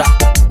sutra.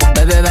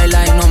 Bebé,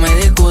 baila y no me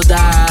discuta,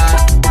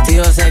 si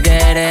yo sé que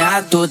eres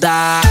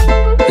astuta.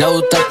 Le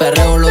gusta el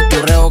perreo, los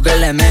turreos que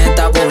le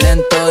meta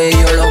pulento y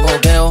yo lo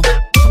coqueo.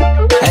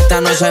 Esta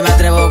noche me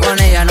atrevo con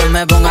ella, no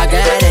me ponga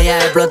querella,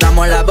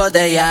 explotamos la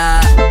botella.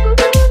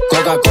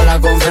 Coca-Cola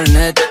con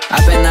Fernet,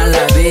 apenas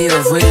la vi,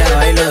 yo fui la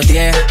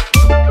bailoteé.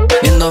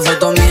 Viendo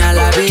fotos mías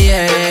la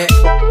pillé,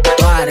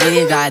 toda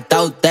rica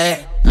está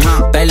usted.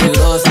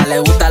 Peligrosa, le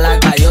gusta la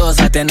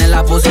callosa, tiene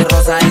la pussy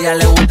rosa, a ella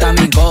le gusta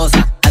mi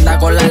cosa. Anda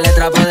con la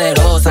letra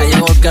poderosa,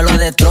 llegó el que lo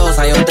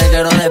destroza, yo te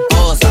quiero de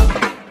esposa.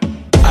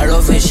 A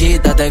los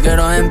fichitas, te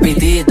quiero en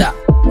pitita.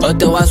 Hoy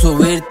te voy a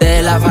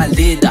subirte la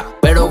faldita,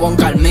 pero con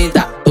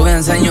calmita, tú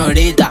bien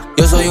señorita.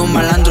 Yo soy un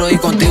malandro y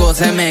contigo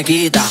se me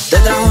quita. Te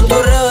trajo un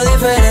turreo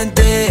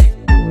diferente,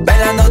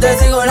 bailando te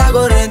sigo la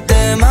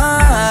corriente.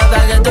 Más,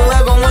 pa' que tú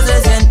veas cómo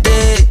se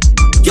siente.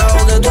 Yo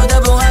hago que tú te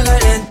pongas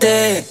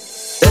caliente.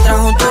 Te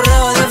trajo un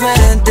turreo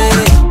diferente,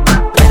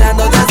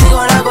 bailando te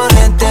sigo la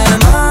corriente.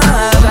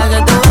 Más, pa'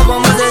 que tú veas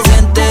cómo se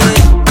siente.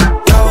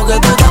 Yo hago que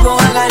tú te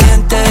pongas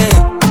caliente.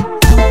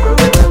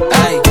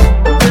 Ey,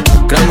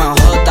 crema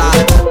J,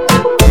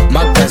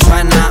 más que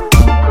suena,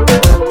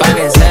 pa'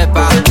 que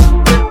sepa,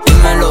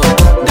 dímelo,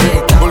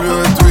 grita. Volvió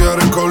a estudiar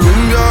en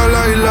Colombia,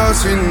 la isla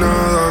sin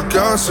nada que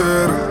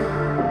hacer.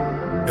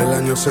 El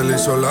año se le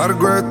hizo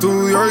largo,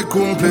 estudió y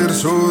cumplir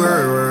su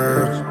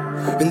deber.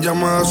 En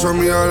llamada a su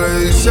amiga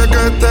le dice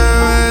que este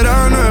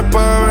verano es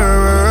pa'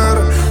 beber.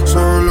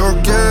 Solo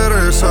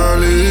quiere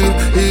salir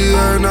y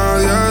de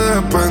nadie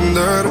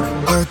depender.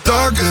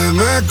 Hasta que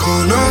me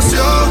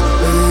conoció,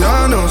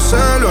 ella no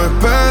se lo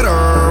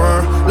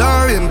esperaba.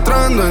 La vi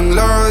entrando en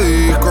la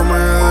disco, me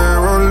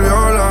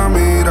devolvió la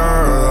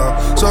mirada.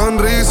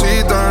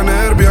 Sonrisita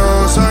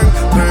nerviosa,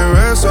 entre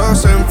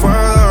besos se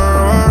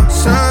enfadaba.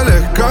 Se le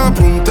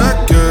escapó un te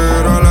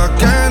quiero a la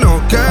que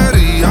no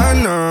quería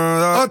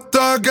nada.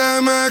 Hasta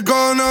que me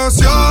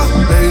conoció,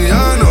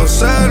 ella no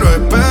se lo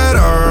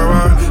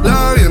esperaba.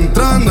 La vi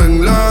entrando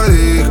en la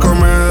disco,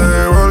 me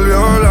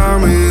devolvió la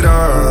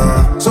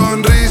mirada.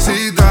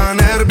 Sonrisita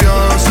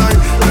nerviosa,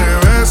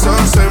 de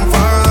besos se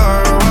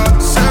enfadaba.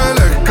 Se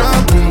le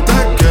escapó un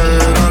te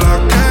quiero a la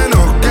que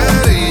no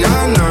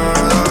quería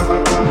nada.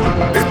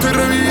 Estoy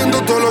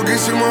reviviendo todo lo que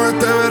hicimos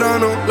este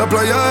verano. La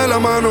playa de la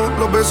mano,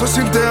 los besos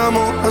sin te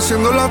amo.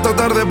 Haciéndolo hasta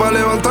tarde para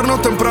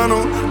levantarnos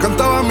temprano.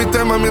 Cantaba mi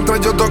tema mientras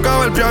yo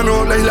tocaba el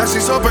piano. La isla se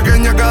hizo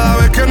pequeña cada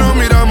vez que nos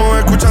miramos.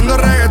 Escuchando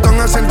reggaeton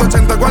a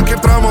 180 cualquier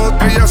tramo.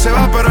 Ella se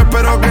va pero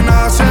espero que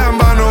nada sea en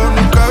vano.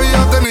 Nunca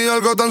había tenido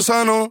algo tan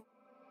sano.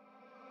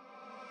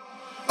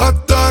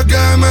 Hasta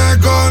que me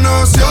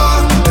conoció,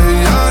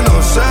 ella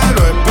no se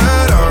lo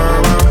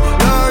esperaba.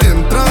 La vi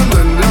entrando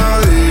en la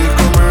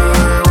disco, me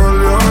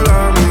devolvió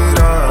la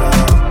mirada.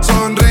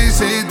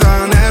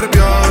 Sonrisita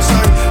nerviosa,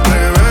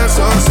 de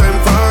besos se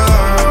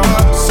enfadaba.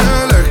 Se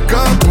le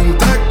escapó un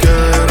te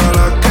quiero a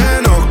la que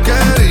no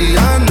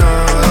quería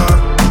nada.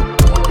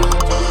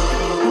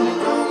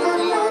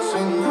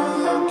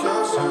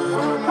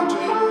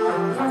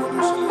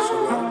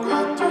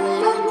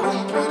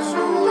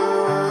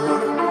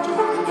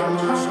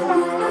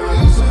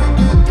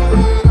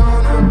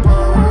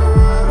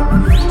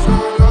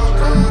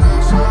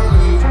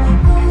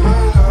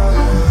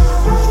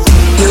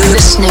 You're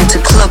listening to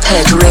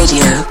Clubhead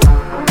Radio.